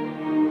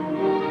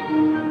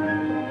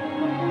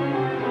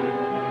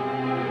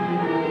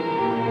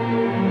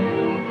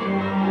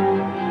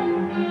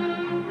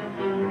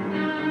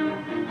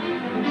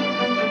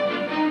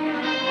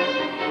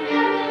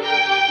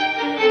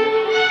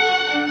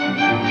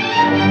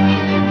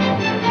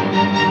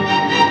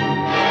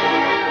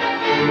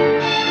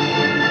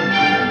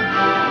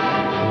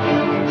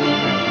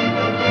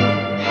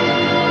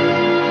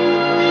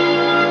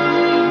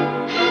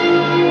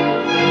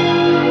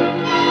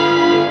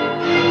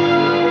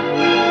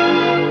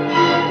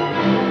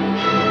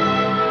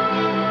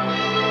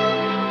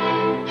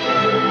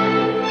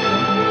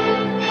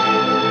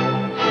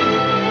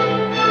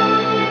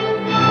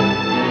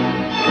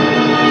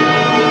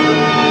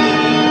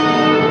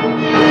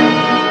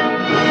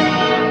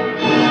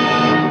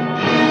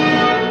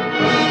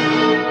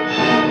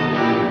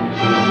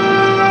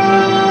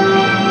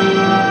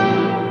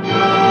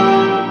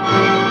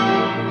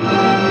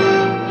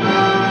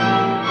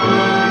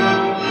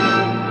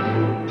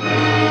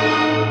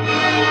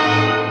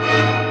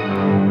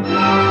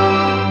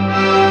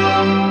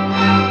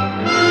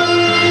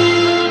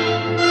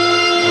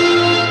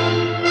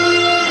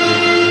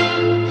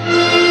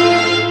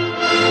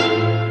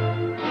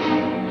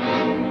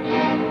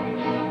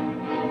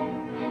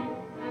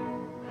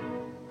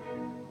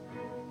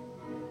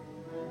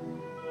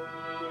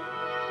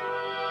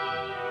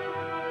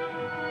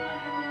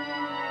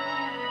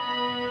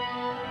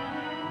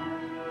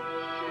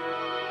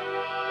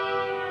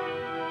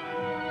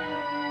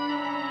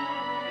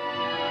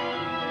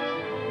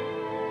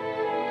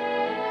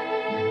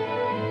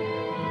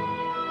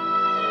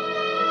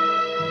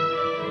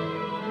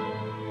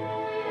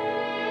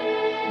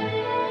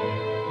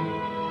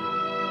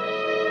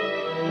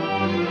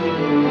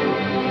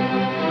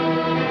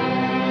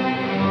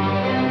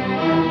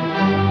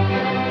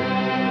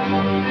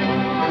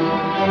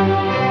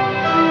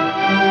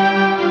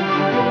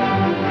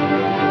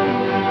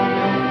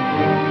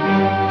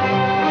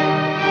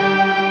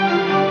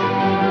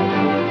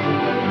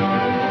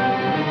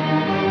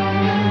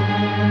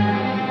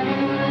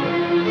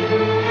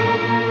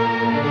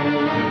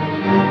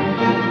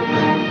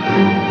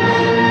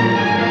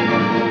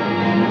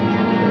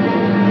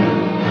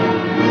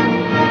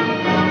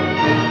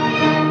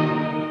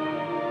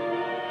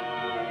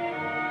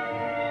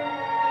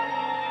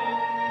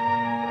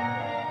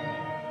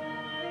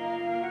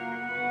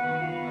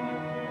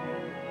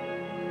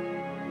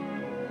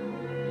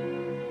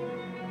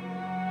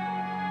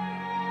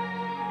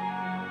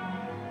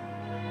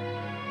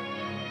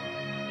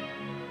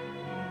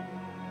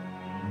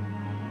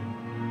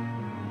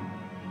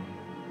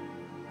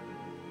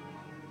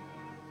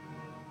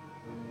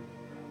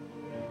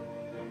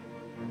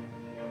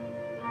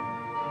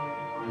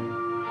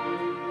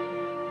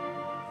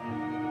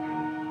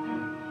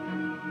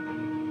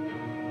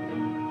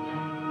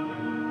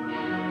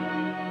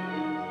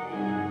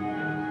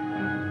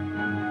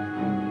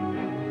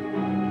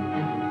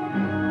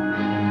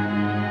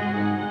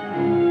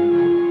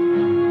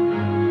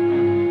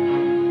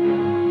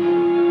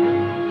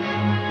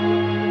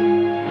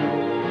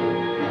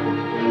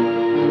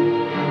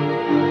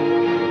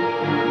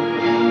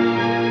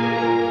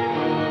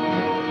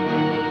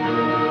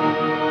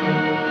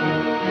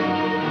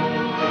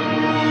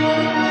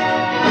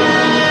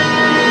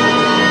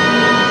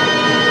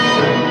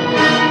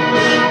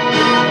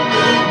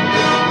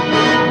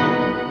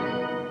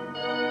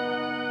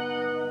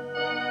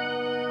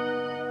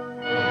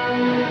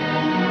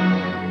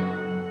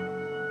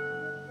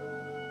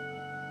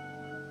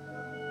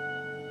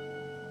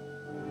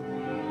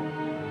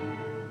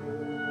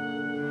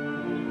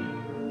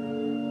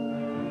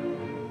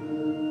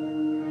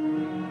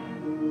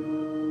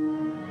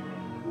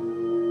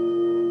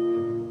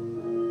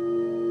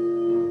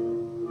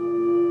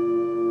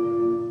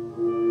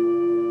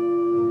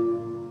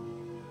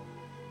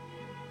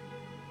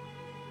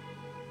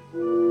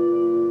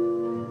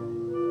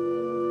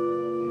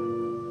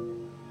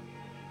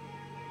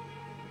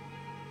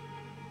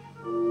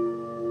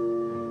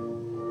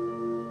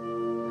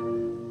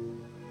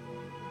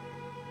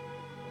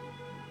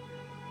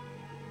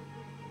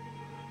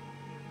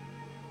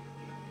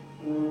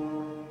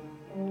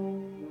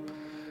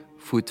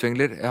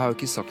 Furtwängler, jeg har jo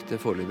ikke sagt det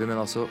foreløpig, men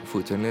altså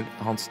Furtwängler,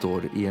 han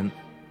står i en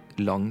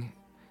lang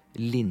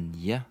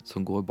linje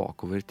som går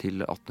bakover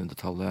til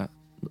 1800-tallet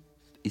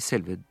i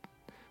selve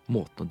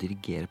måten å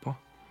dirigere på.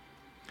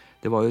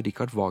 Det var jo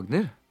Richard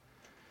Wagner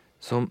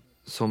som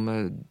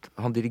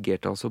han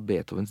dirigerte altså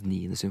Beethovens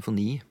 9.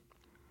 symfoni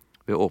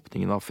ved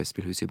åpningen av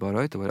Festspillhuset i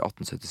Bayreuth, det var i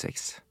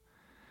 1876.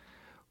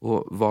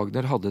 Og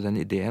Wagner hadde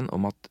den ideen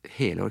om at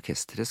hele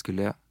orkestret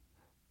skulle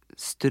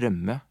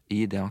strømme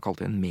i det han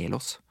kalte en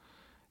melos,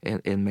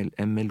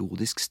 en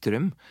melodisk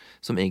strøm,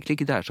 som egentlig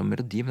ikke dreier seg om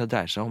melodi, men det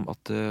dreier seg om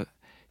at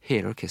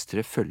hele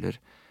orkestret følger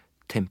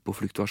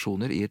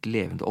tempofluktuasjoner i et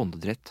levende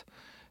åndedrett,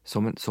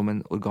 som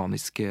en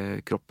organisk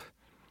kropp,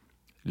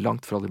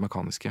 langt fra det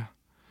mekaniske.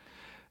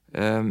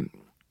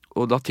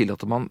 Og da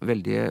tillater man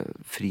veldige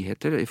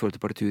friheter i forhold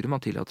til partituret.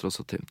 Man tillater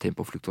også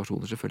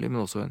tempofluktuasjoner selvfølgelig,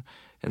 men også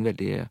en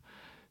veldig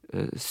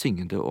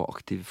syngende og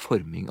aktiv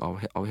forming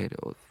av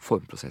hele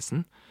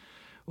formprosessen.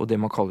 Og det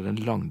man kaller en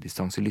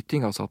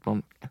langdistanselytting, altså at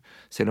man,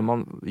 selv om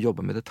man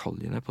jobber med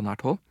detaljene på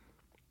nært hold,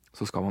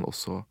 så skal man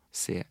også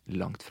se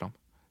langt fram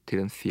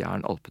til en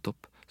fjern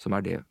alpetopp, som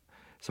er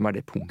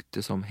det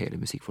punktet som hele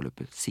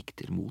musikkforløpet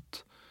sikter mot.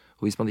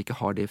 Og hvis man ikke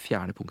har det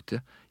fjerne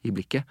punktet i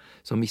blikket,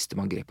 så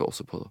mister man grepet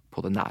også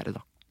på det nære,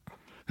 da.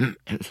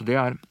 Så det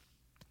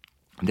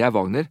er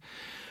Wagner.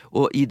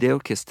 Og i det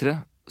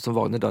orkestret som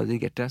Wagner da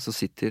dirigerte, så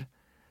sitter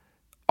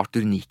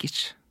Arthur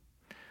Nikic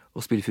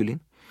og spiller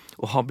fiolin.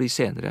 Og han blir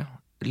senere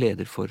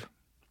leder for,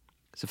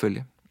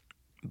 selvfølgelig,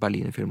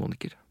 Berliner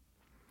Philharmoniker.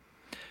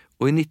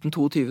 Og i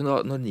 1922,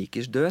 når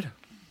Nikic dør,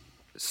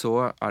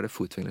 så er det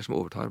Furtwängler som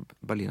overtar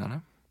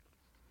berlinerne.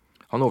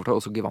 Han overtar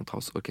også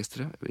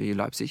Gewandhausorkestret i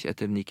Leipzig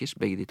etter Nikic,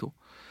 begge de to.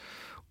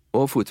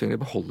 Og Furtwängler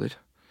beholder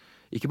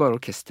ikke bare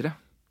orkestret,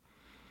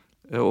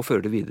 og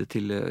fører det videre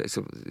til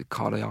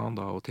Karajan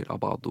da, og til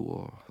Abbado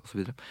og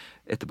så videre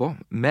etterpå.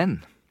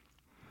 Men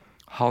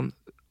han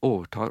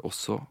overtar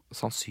også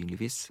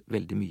sannsynligvis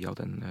veldig mye av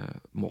den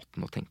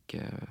måten å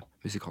tenke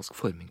musikalsk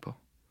forming på.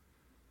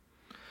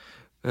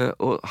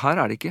 Og her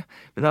er det ikke.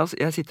 Men altså,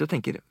 jeg sitter og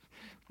tenker,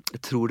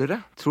 tror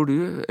du,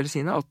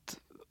 Elisine, at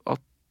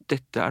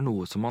dette er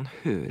noe som man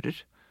hører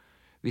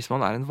hvis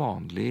man er et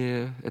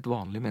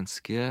vanlig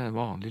menneske, en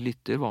vanlig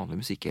lytter, vanlig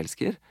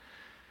musikkelsker,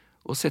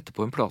 og setter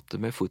på en plate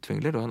med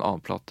Furtwängler og en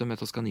annen plate med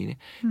Toscanini?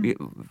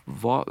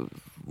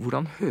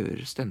 Hvordan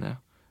høres denne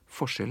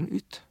forskjellen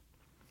ut?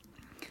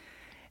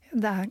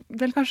 Det er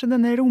vel kanskje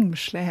denne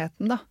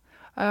romsligheten, da.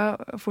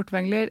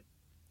 Furtwängler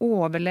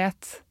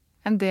overlet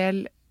en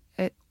del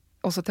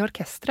også til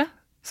orkestret,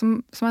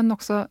 som er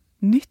nokså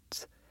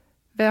nytt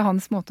ved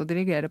hans måte å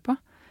dirigere på.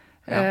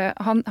 Ja.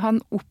 Han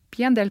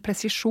oppgir en del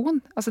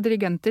presisjon. Altså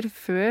dirigenter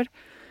før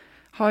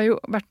har jo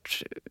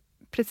vært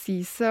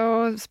presise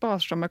og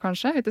sparsomme,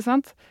 kanskje, ikke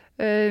sant?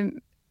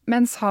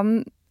 Mens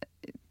han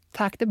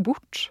tar det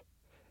bort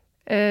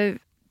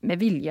med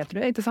vilje,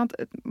 tror jeg, ikke sant?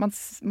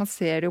 Man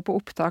ser jo på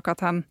opptak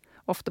at han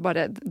ofte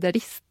bare, det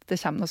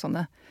kommer noen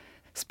sånne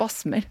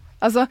spasmer.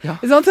 Altså, ja.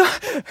 Ikke sant?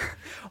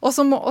 Og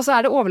så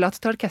er det overlatt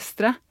til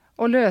orkestret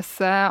å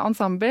løse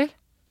ensemble.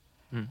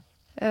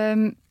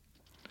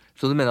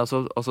 Så du mener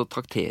altså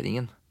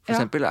trakteringen, for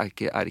eksempel,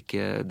 er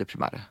ikke det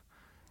primære?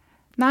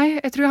 Nei,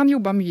 jeg tror han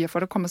jobbet mye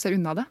for å komme seg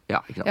unna det.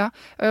 Ja, ikke sant?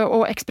 Ja,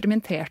 og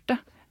eksperimenterte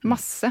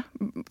masse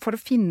for å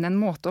finne en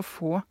måte å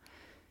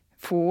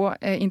få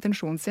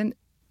intensjonen sin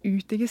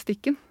ut i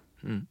gestikken.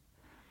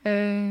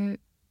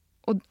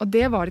 Og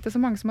det var ikke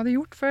så mange som hadde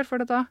gjort før,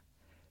 for da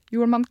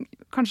gjorde man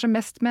kanskje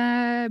mest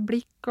med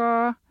blikk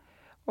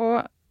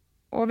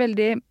og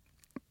veldig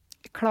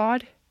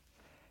klar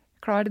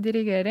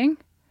dirigering.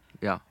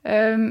 Ja.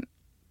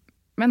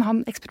 Men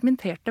han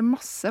eksperimenterte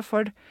masse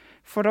for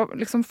å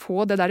liksom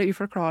få det der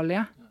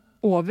uforklarlige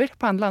over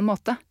på en eller annen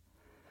måte.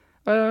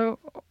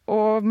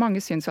 Og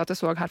mange synes jo at det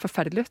så helt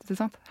forferdelig ut, ikke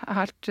sant?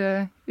 Helt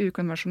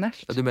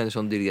ukonvensjonelt. Ja, du mener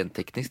sånn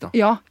dirigentteknisk, da?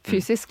 Ja,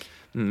 fysisk.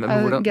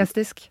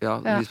 Gestisk. Ja,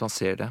 hvis man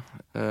ser det.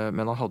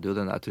 Men han hadde jo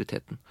denne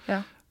autoriteten.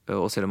 Ja.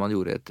 Og selv om han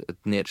gjorde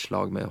et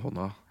nedslag med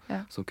hånda,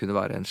 som kunne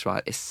være en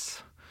svær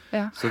S,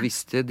 så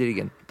visste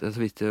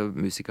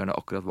musikerne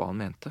akkurat hva han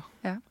mente.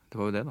 Ja. Det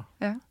var jo det, da.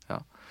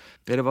 Ja.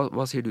 Eller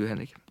hva sier du,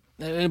 Henrik?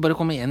 Jeg vil bare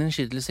komme igjen en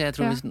innskytelse. Jeg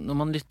tror når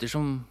man lytter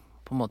som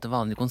på en måte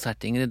vanlige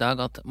konsertinger i dag,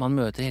 at man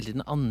møter hele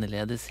tiden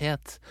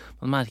annerledeshet.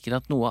 Man merker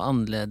at noe er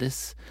annerledes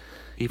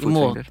i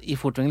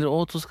Furtwängler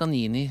og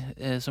Toscanini,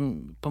 som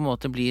på en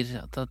måte blir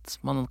at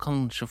man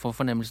kanskje får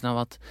fornemmelsen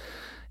av at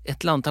et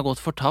eller annet har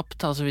gått fortapt.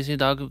 Altså hvis vi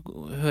i dag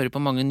hører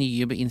på mange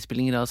nye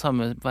innspillinger av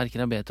samme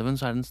verker av Beethoven,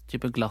 så er det en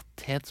type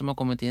glatthet som har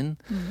kommet inn.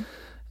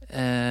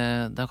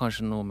 Det har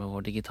kanskje noe med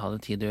vår digitale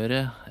tid å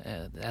gjøre.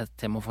 Det er et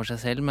tema for seg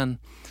selv, men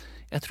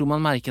jeg tror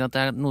man merker at det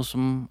er noe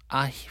som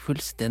er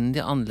fullstendig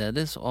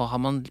annerledes, og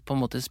har man på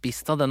en måte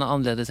spist av denne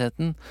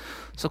annerledesheten,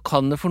 så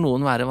kan det for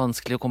noen være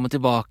vanskelig å komme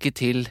tilbake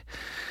til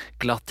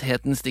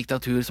glatthetens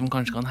diktatur som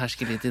kanskje kan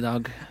herske litt i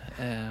dag.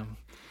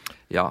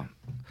 Ja,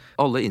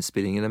 alle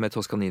innspillingene med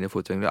Toscanini og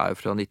Furtwängler er jo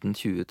fra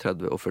 1920-,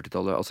 30- og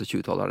 40-tallet. Altså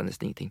 20-tallet er det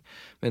nesten ingenting.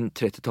 Men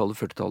 30-tallet,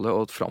 40-tallet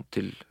og fram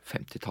til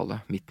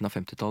 50-tallet, midten av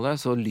 50-tallet.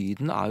 Så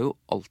lyden er jo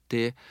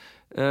alltid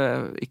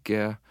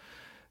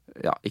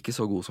ikke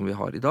så god som vi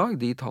har i dag,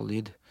 digital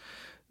lyd.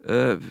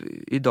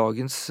 I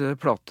dagens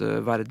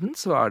plateverden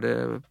så er det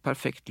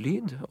perfekt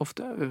lyd,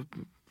 ofte.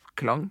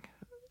 Klang,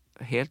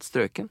 helt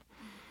strøken,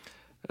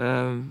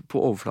 på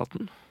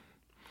overflaten.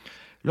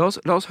 La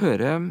oss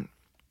høre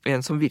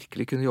en som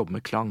virkelig kunne jobbe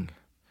med klang.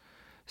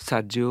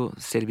 Sergio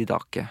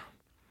Servidake,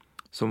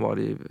 som var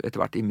etter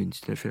hvert i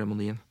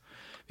Münster-filharmonien.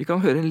 Vi kan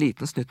høre en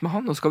liten snutt med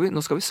han. Nå skal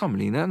vi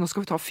sammenligne, nå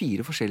skal vi ta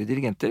 4 forskjellige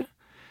dirigenter,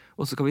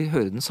 og så skal vi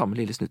høre den samme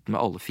lille snutten med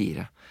alle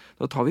 4.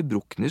 Da tar vi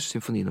Bruckners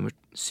symfoni nummer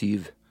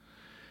 7.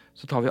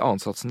 Så tar vi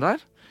ansatsen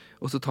der,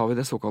 og så tar vi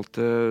den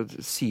såkalte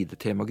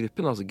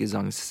sidetemagruppen, altså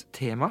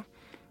gesangstema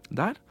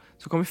der.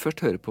 Så kan vi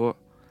først høre på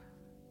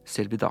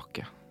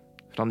Selbidake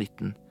fra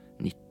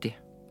 1990.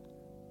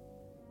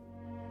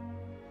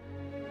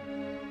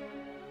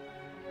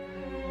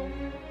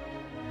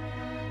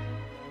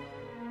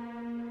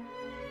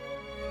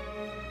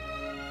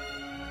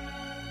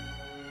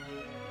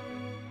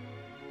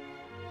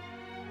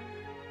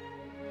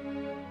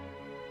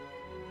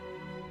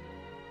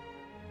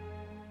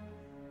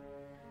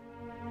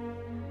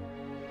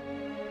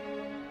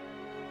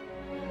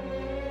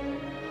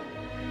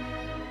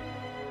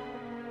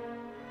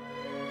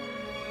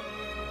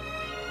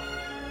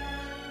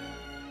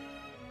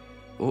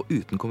 Og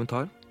uten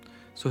kommentar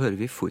så hører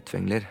vi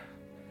Furtwängler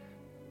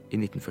i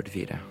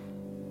 1944.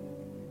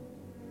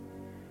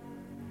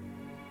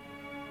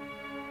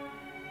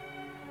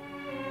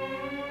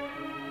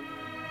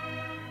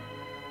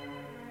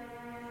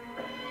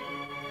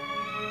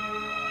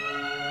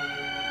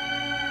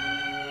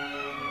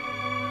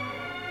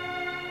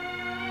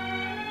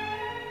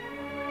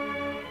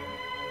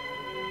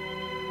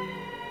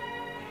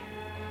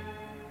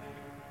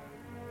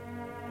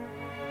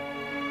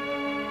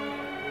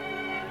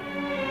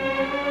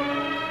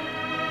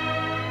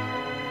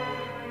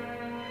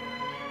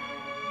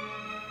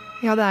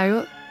 Ja, det er jo,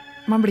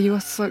 man blir jo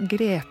så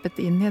grepet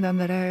inn i den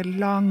der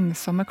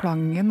langsomme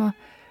klangen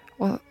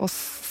og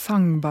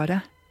sangbare,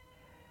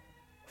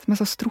 som er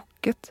så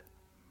strukket,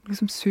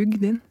 liksom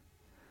sugd inn.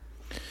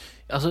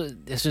 Altså,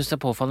 jeg synes det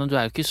er påfallende, du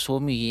er jo ikke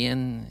så mye i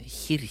en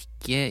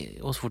kirke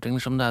hos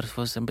Furtwängler som det er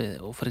for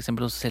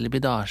eksempel hos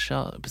Celibidache,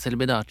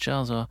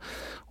 altså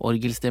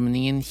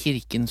orgelstemningen,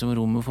 kirken som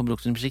rommet for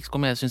Bruckners musikk,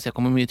 jeg synes jeg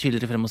kommer mye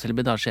tydeligere frem hos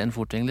Celibidache enn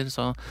Furtwängler,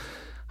 så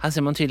her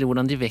ser man tydelig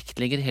hvordan de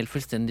vektlegger helt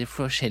fullstendig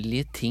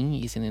forskjellige ting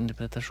i sin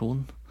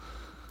interpretasjon.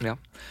 Ja,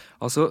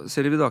 altså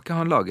Servidake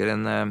han lager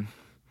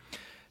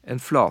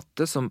en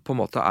flate som på en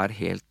måte er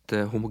helt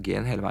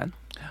homogen hele veien,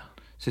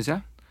 synes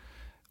jeg.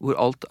 Hvor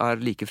alt er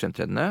like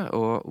fremtredende,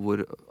 og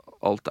hvor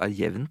alt er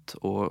jevnt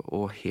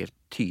og helt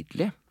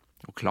tydelig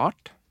og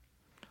klart.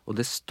 Og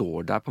det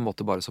står der på en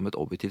måte bare som et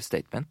objektivt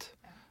statement,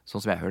 sånn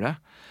som jeg hører det.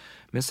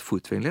 Mens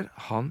Furtwängler,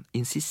 han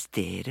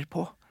insisterer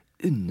på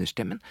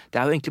understemmen. Det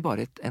er jo egentlig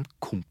bare en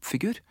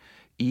kompfigur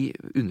i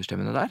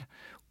understemmene der,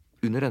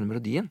 under denne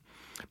melodien.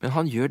 Men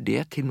han gjør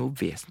det til noe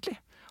vesentlig.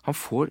 Han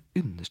får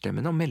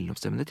understemmene og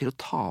mellomstemmene til å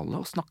tale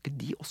og snakke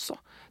de også.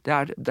 Det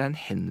er en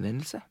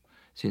henvendelse,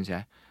 synes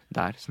jeg,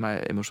 der som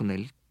er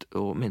emosjonelt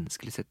og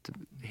menneskelig sett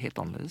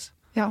helt annerledes.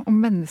 Ja, og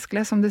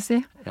menneskelig, som du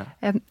sier. Ja.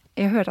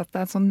 Jeg hører at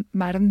det er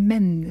mer en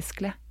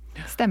menneskelig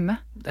stemme.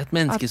 Det er et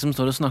menneske som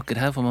står og snakker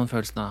her, får man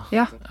følelsen av.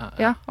 Ja,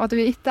 og at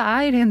vi ikke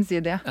er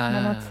hensidige,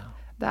 men at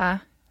det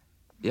er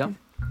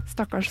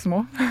stakkars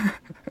små.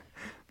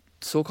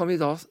 Så kan vi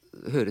da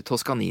høre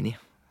Toscanini,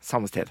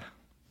 samme sted.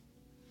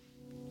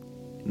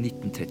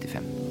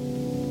 1935.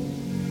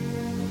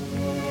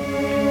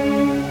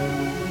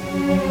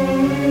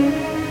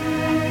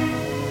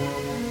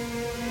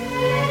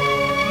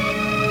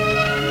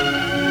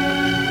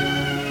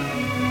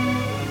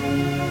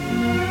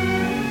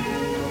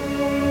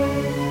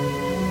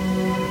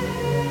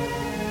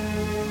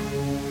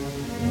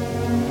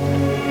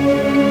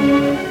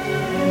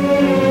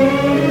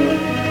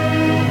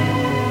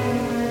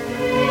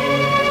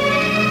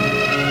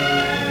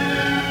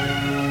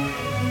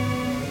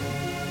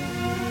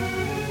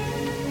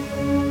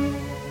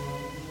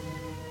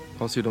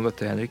 Hva sier du om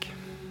dette, Henrik?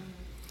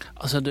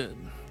 Altså,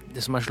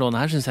 det som er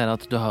slående her, synes jeg er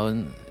at du har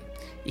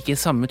ikke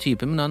samme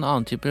type, men en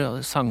annen type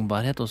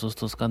sangbarhet også hos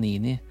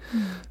Toscanini.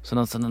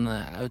 Sånn at den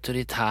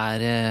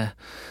autoritære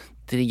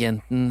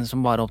dirigenten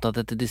som bare er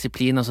opptatt etter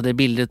disiplin, altså det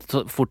bildet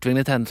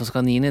Furtwängler tegnet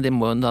Toscanini, det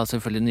må jo da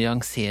selvfølgelig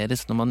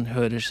nyanseres når man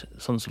hører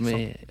sånn som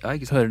vi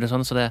hører det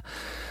sånn, så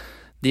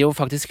det å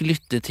faktisk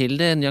lytte til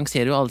det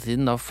nyanserer jo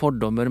alltid da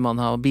fordommer man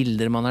har og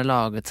bilder man har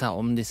laget seg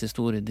om disse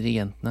store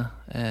dirigentene.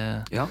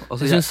 Jeg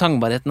synes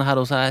sangbarheten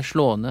her også er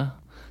slående,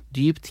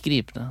 dypt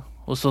gripende,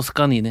 og så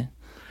Toscanini.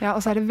 Ja,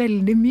 og så er det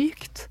veldig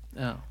mykt.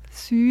 Ja.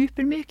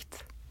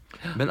 Supermykt.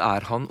 Men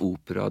er han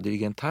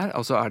operadirigent her?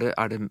 Altså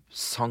er det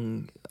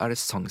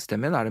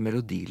sangstemmen, er det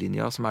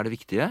melodilinja som er det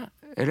viktige,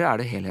 eller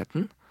er det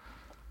helheten?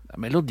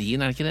 Ja,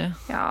 melodien, er det ikke det?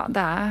 Ja,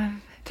 det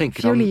er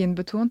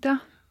fiolinbetont, ja.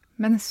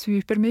 Men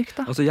supermykt,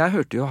 da. Altså, jeg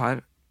hørte jo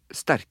her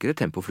sterkere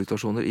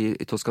tempofluktuasjoner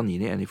i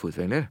Toscanini enn i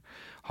Furtwängler.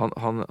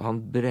 Han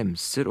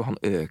bremser, og han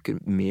øker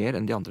mer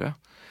enn de andre.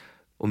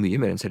 Og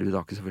mye mer enn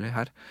Celibidache, selvfølgelig,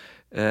 her.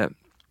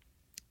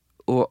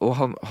 Og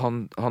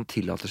han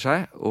tillater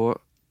seg å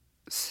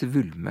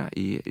svulme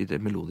i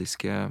det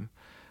melodiske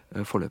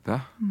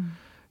forløpet,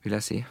 vil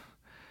jeg si.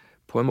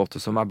 På en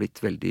måte som er blitt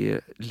veldig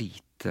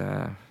lite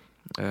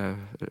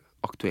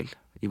aktuell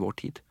i vår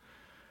tid.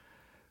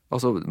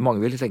 Altså,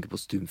 mange vil tenke på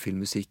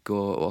stumfilmmusikk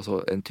og altså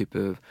en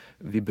type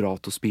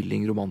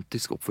vibratospilling,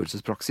 romantisk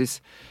oppførelsespraksis,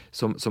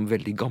 som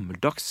veldig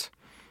gammeldags.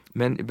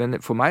 Men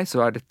for meg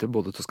så er dette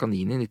både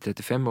Toscanini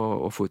 1935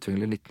 og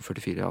Furtwängler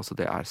 1944, altså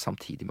det er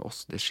samtidig med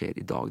oss. Det skjer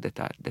i dag.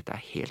 Dette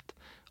er helt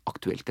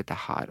aktuelt. Dette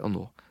er her og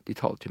nå. De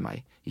taler til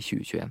meg i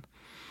 2021.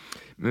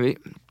 Men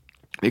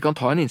vi kan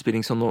ta en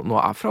innspilling som nå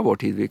er fra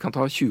vår tid. Vi kan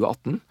ta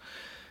 2018.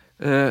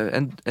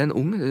 En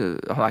ung,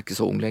 han er ikke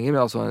så ung lenger,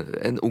 men altså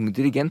en ung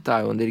dirigent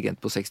er jo en dirigent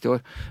på 60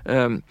 år.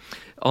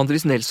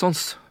 Andris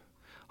Nelsons,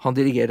 han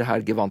dirigerer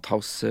her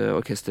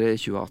Gewandhaus-orkestret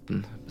i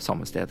 2018,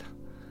 samme sted.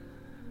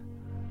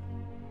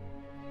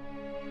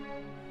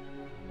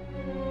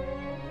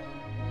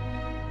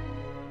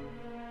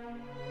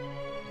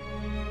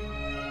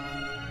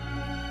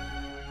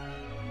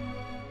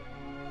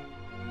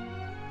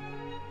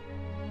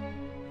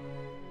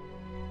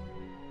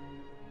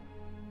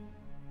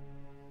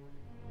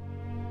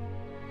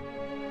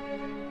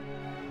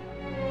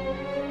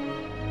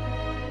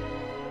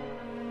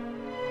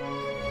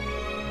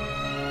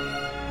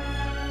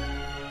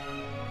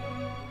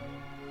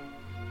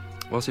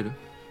 Hva sier du?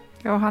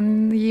 Ja,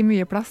 han gir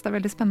mye plass. Det er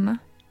veldig spennende.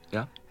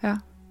 Ja. Ja.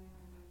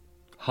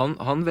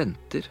 Han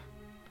venter,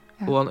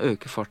 og han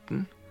øker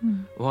farten,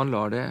 og han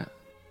lar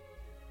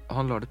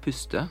det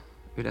puste,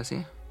 vil jeg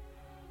si.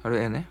 Er du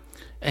enig?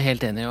 Jeg er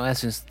helt enig, og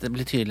jeg synes det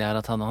blir tydelig her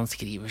at han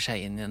skriver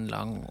seg inn i en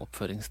lang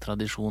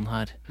oppføringstradisjon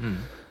her.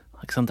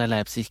 Ikke sant? Det er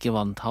Leipzig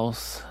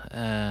Gewandhaus.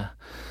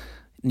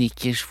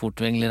 Nikers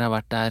Furtwängler har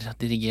vært der,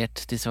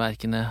 dirigert disse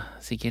verkene,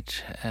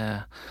 sikkert.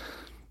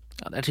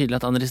 Ja, det er tydelig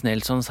at Andris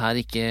Nelsons her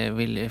ikke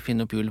vil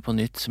finne opp hjulet på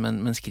nytt,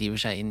 men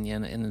skriver seg inn i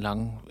en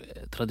lang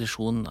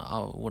tradisjon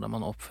av hvordan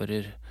man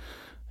oppfører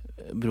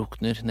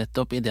Bruckner,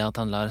 nettopp i det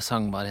at han lar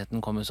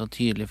sangbarheten komme så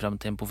tydelig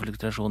frem.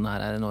 Tempofluktuasjonene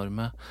her er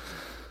enorme.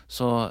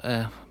 Så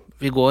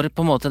vi går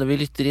på en måte, vi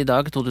lytter i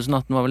dag,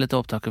 2018 var vel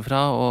dette opptaket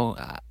fra, og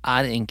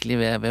er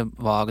egentlig ved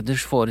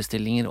Wagners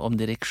forestillinger om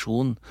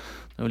direksjon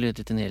når vi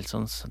lytter til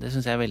Nelsons. Det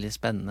synes jeg er veldig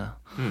spennende.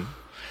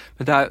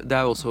 Men det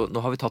er jo også, nå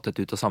har vi tatt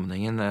dette ut av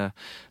sammenhengen.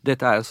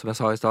 Dette er, som jeg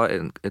sa i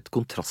stad, et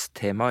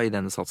kontrasttema i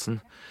denne satsen.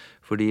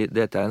 Fordi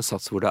dette er en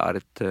sats hvor det er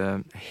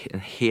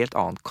en helt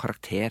annen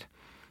karakter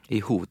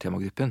i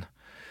hovedtemagruppen.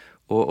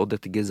 Og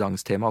dette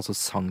gesangstema, altså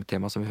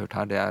sangtema som vi hørte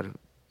her, det er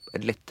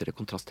et lettere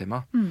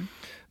kontrasttema.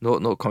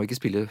 Nå kan vi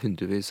ikke spille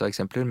hundrevis av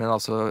eksempler, men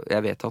altså,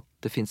 jeg vet at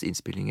det finnes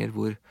innspillinger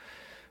hvor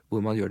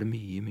man gjør det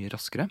mye, mye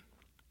raskere.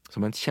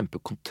 Som en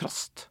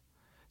kjempekontrast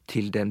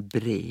til den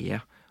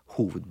brede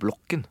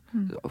hovedblokken,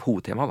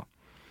 hovedtema da.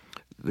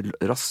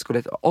 Rask og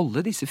lett. Alle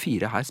disse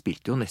fire her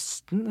spilte jo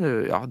nesten,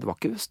 ja, det var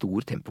ikke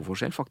stor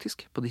tempoforskjell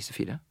faktisk på disse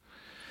fire.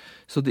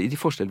 Så de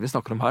forskjellene vi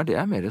snakker om her, det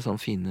er mer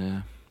sånn fine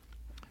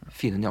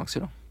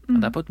nyanser da.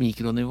 Det er på et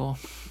mikronivå.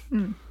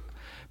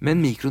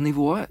 Men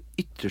mikronivået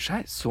ytrer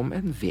seg som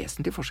en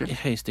vesentlig forskjell.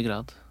 I høyeste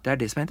grad. Det er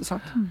det som er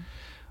interessant.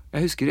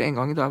 Jeg husker en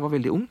gang da jeg var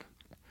veldig ung,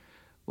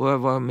 og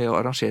jeg var med å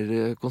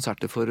arrangere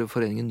konserter for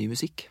Foreningen Ny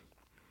Musikk.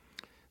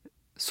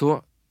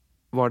 Så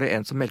var det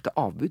en som meldte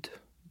avbud.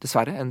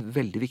 Dessverre, en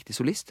veldig viktig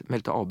solist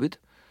meldte avbud.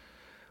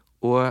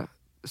 Og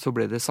så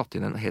ble det satt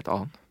inn en helt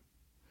annen.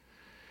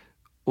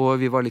 Og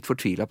vi var litt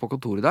fortvilet på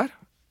kontoret der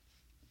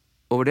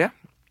over det.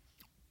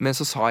 Men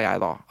så sa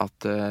jeg da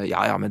at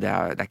men det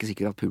er ikke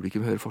sikkert at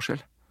publikum hører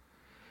forskjell.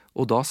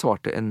 Og da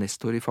svarte en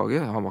nestor i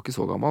faget, han var ikke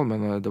så gammel,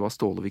 men det var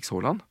Ståle Vik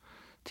Sårland,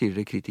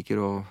 tidligere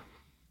kritiker og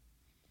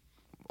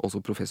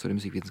også professor i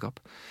musikkvitenskap.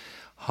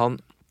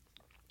 Han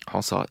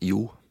sa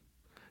jo,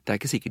 det er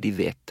ikke sikkert de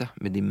vet det,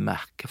 men de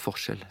merker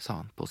forskjell,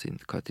 sa han på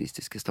sin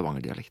karakteristiske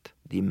Stavanger-dialekt.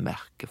 De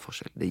merker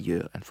forskjell, det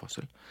gjør en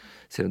forskjell,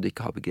 selv om de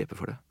ikke har begrepet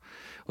for det.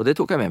 Og det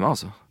tok jeg med meg,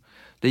 altså.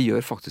 Det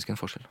gjør faktisk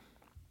en forskjell.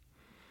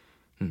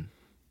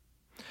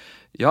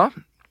 Ja,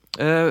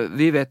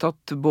 vi vet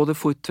at både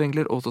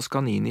Furtwängler og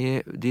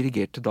Toscanini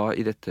dirigerte da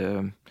i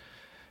dette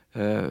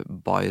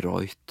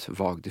Bayreuth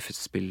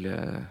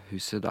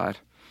Wagner-spillhuset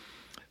der.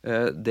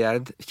 Det er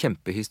en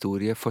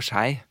kjempehistorie for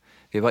seg.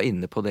 Vi var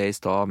inne på det i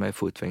stad med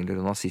Furtwängler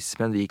og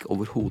nazismen. Vi gikk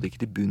overhodet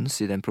ikke til bunns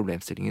i den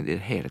problemstillingen i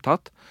det hele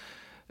tatt.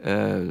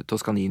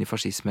 Toscanini,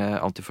 fascisme,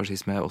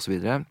 antifascisme og så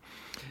videre.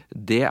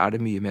 Det er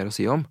det mye mer å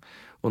si om.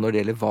 Og når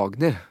det gjelder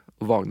Wagner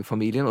og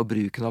Wagner-familien og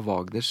bruken av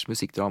Wagners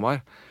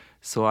musikkdramaer,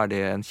 så er det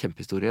en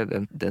kjempehistorie.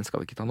 Den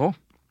skal vi ikke ta nå.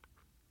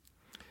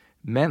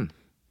 Men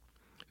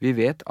vi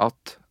vet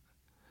at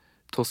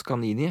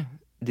Toscanini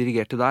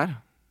dirigerte der,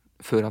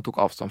 før han tok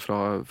avstand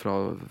fra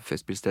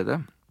festspillstedet,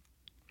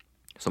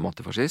 som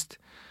antifascist.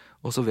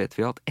 Og så vet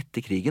vi at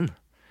etter krigen,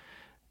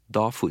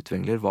 da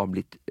Furtwängler var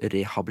blitt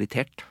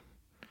rehabilitert,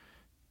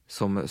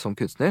 som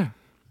kunstner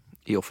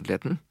i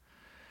offentligheten,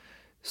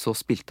 så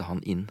spilte han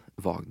inn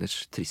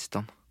Wagners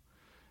Tristan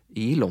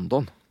i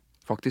London,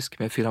 faktisk,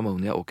 med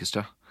Philharmonia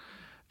Orchestra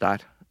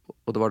der.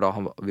 Og det var da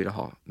han ville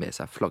ha med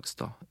seg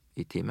Flagstad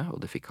i teamet,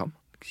 og det fikk han,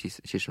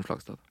 Kirsten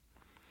Flagstad.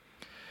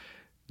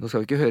 Nå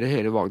skal vi ikke høre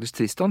hele Wagners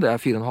Tristan, det er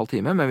 4,5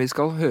 timer, men vi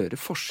skal høre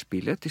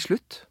forspillet til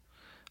slutt,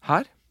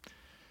 her,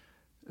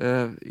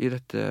 i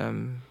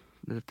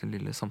dette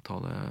lille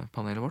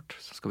samtalepanelet vårt,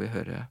 så skal vi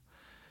høre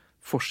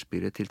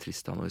forspillet til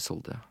Tristan og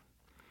Isolde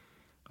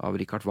av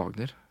Richard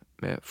Wagner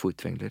med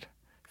Furtwängler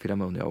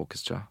Philharmonia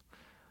Orchestra,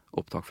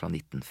 opptak fra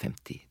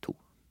 1952.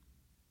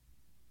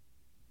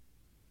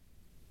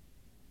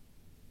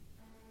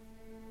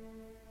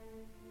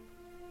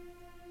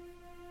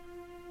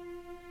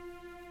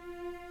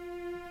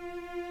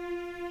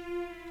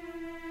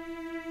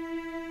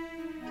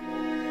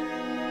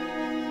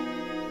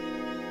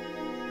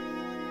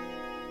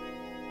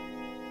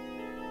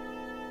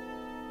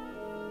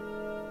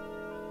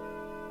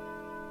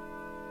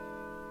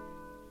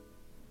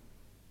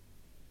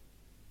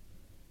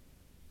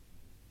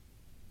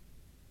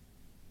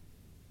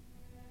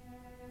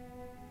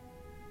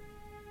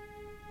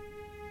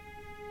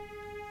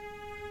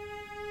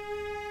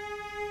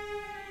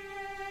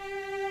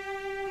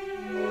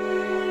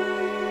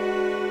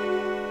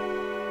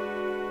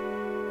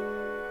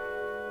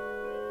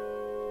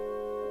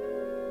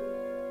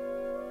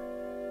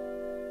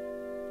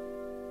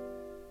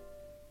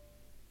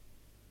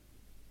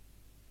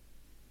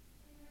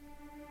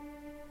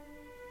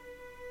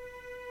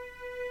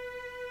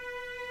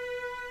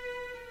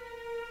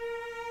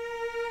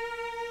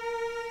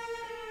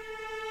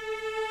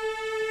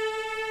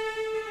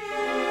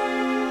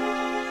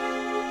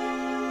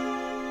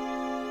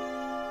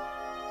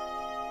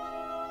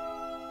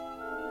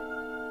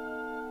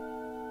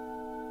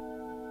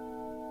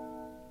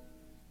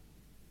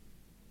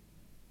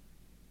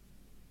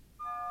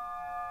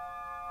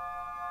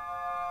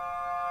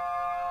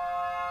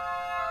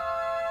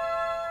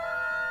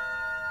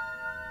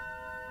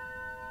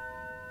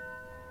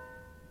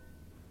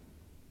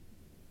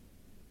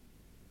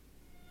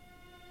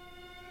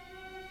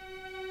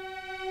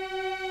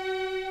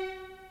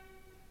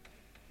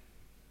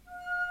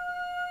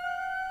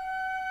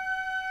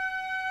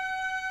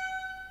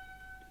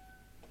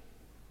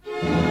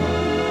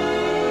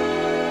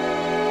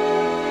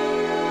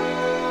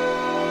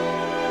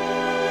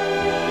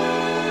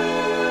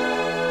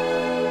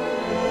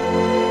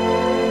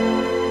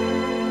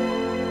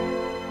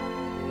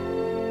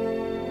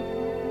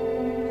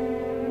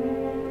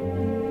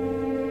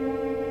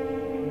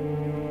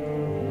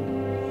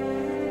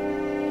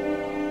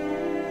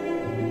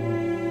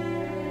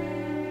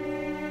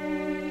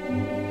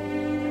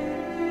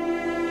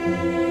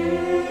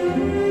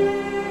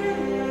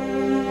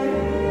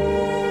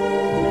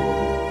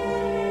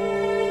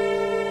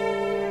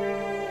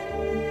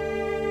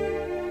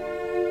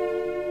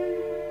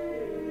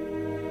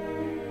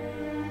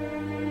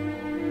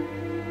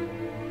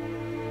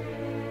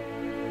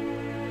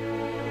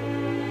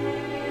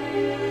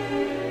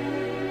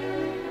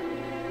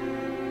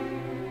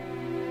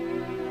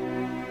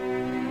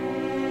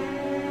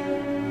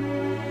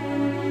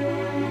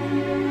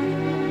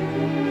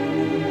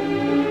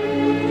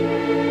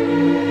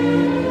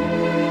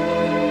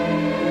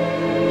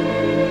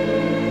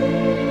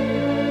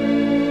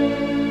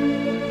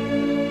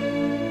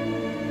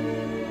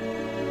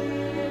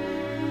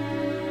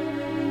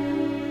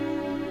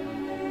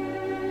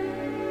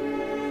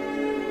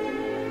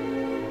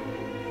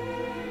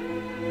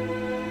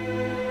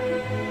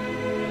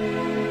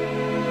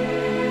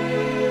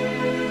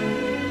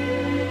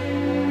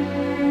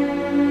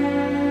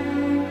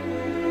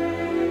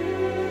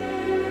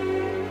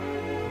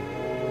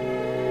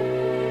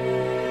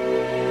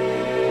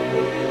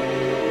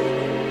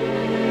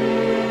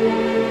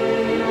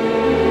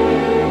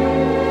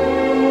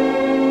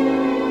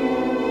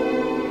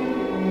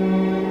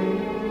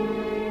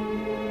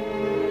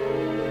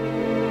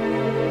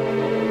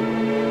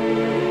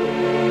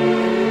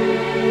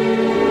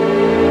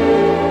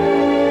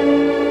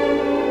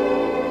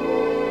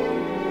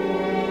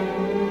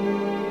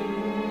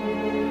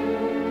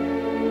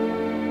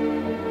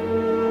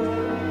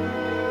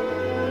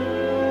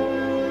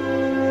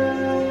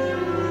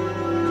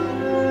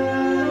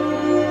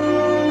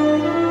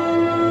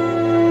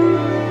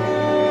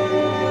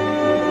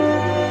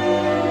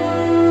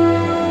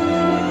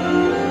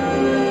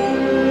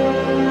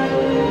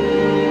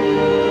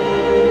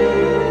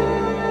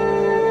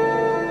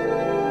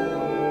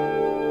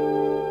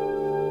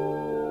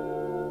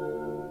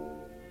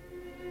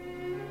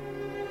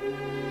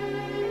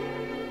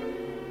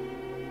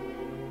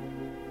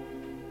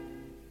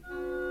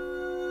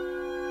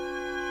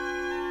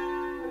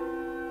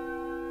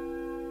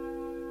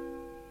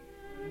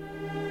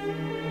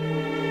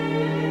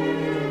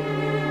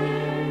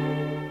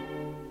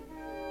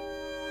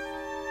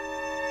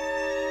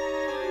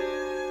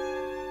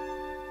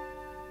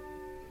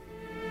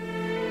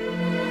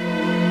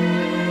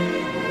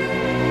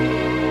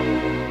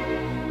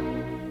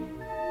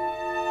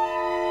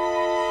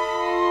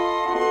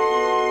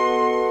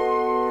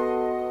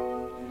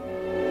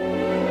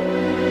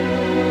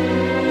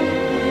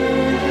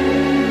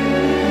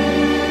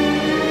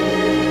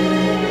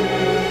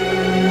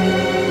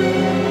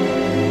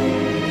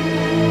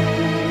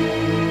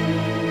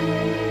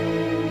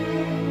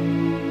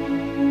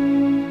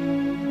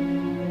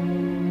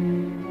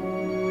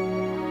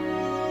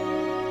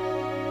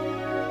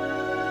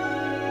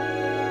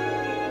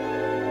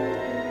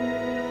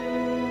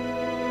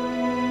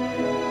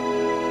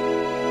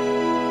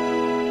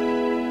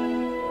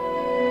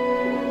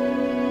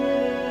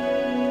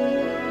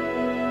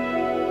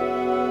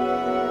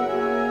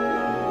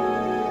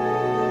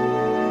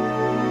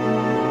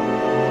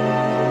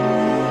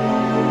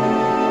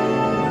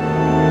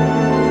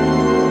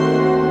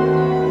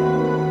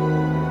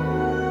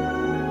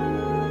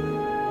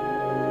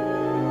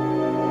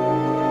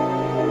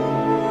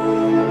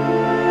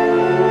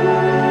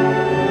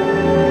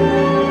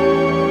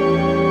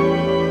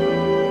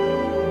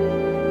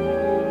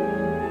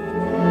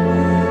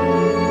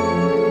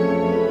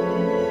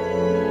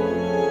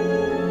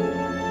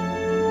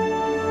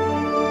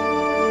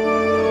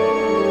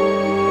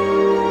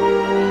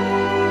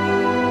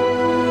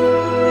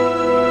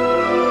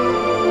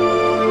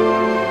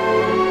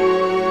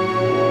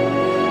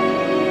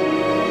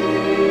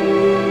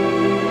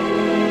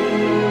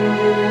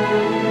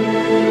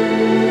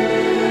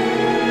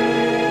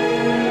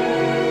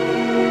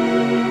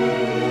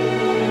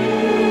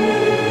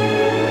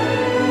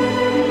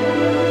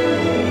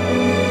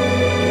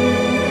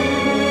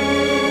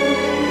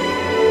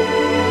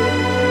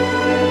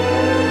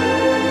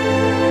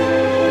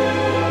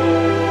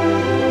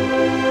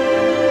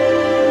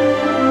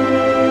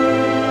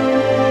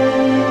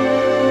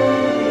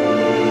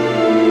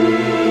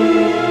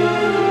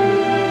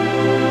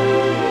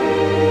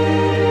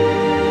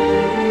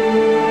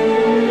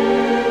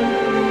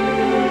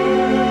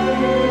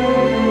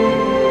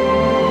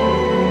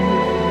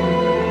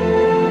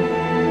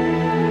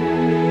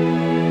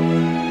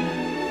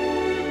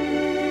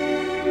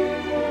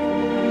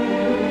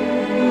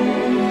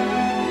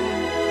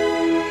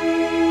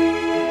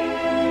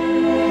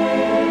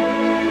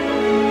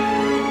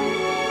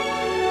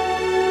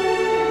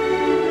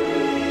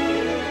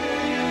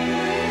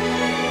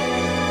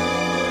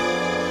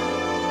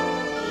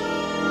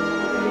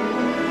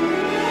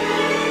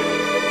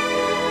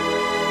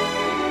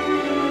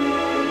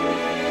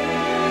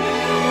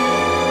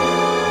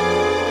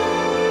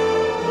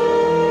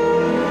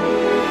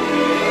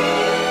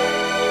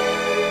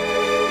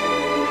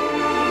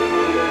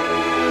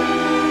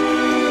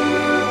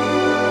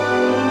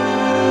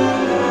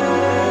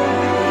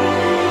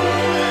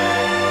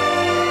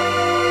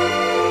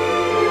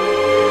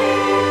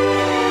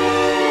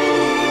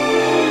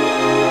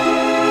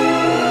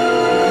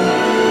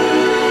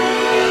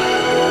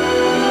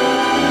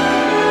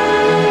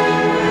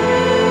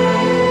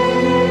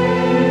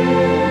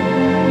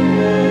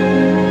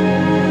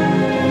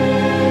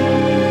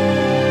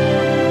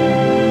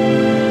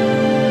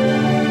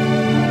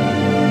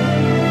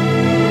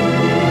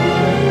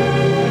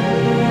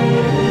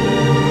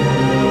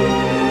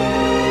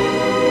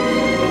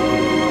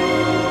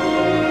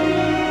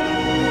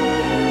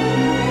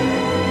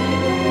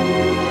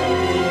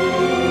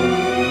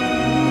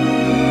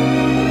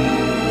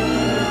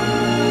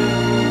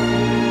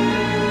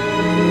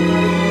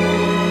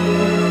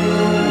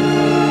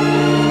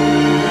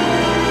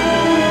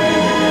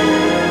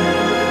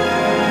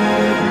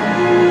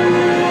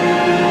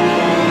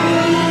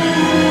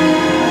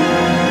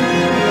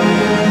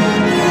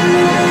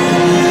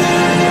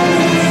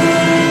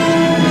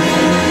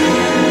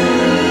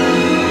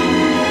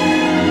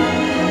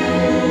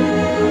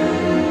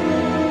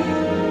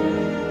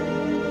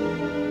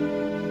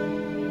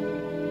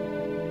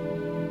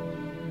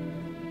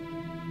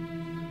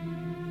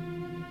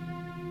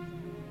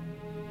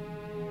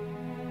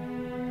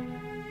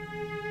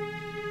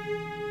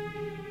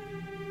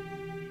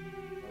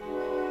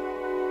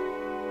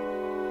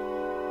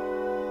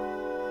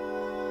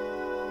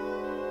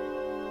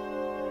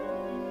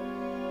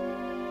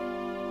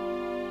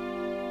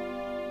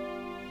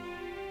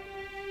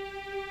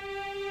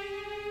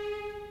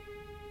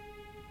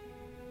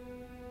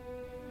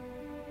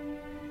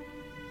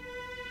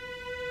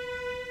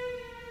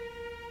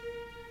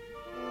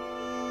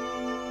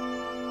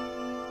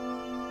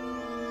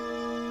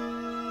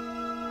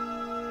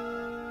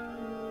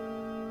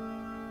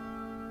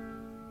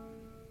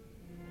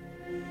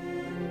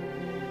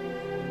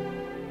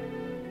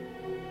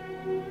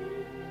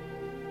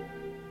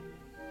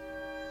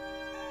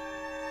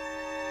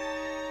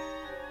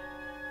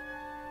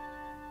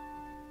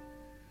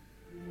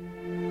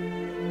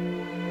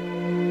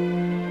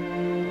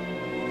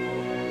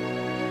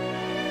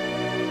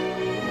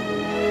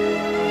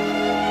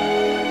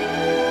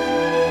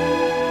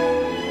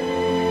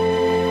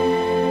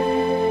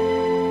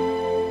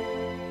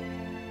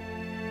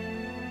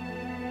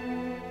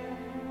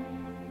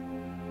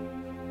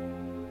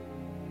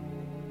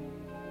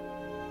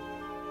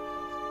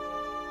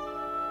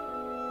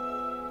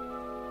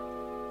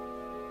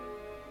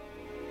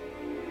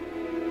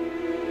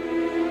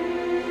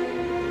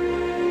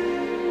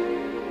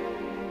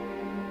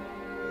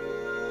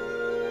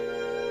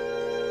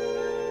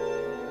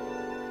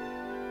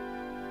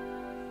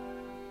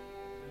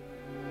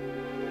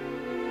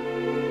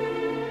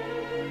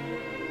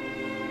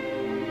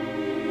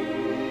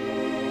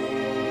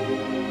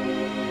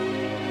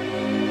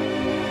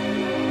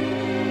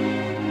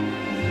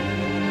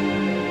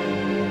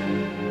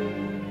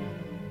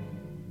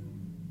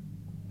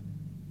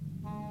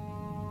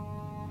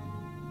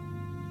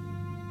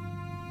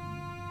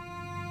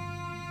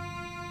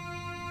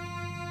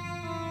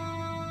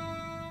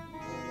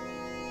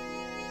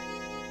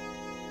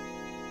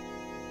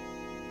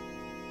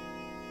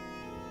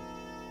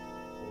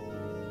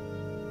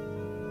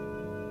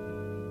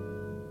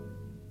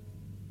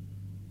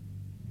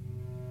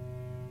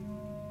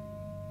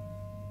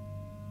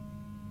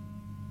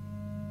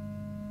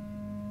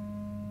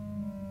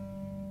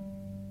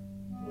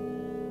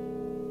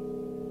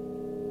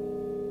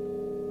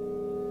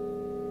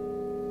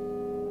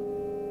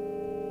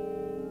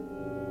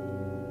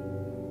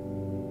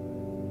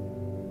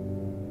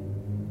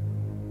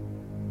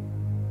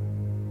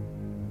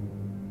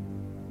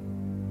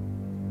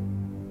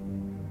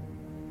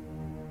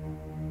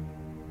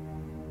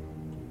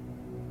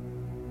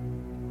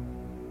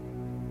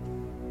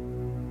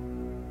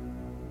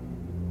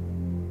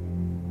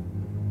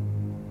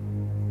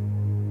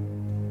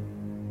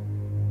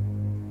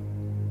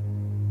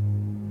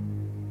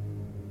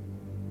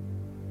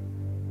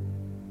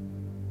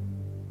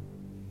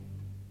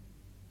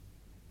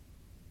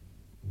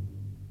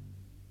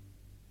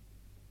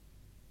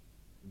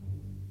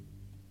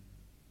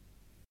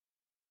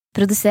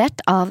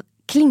 Produsert av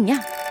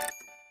Klinge.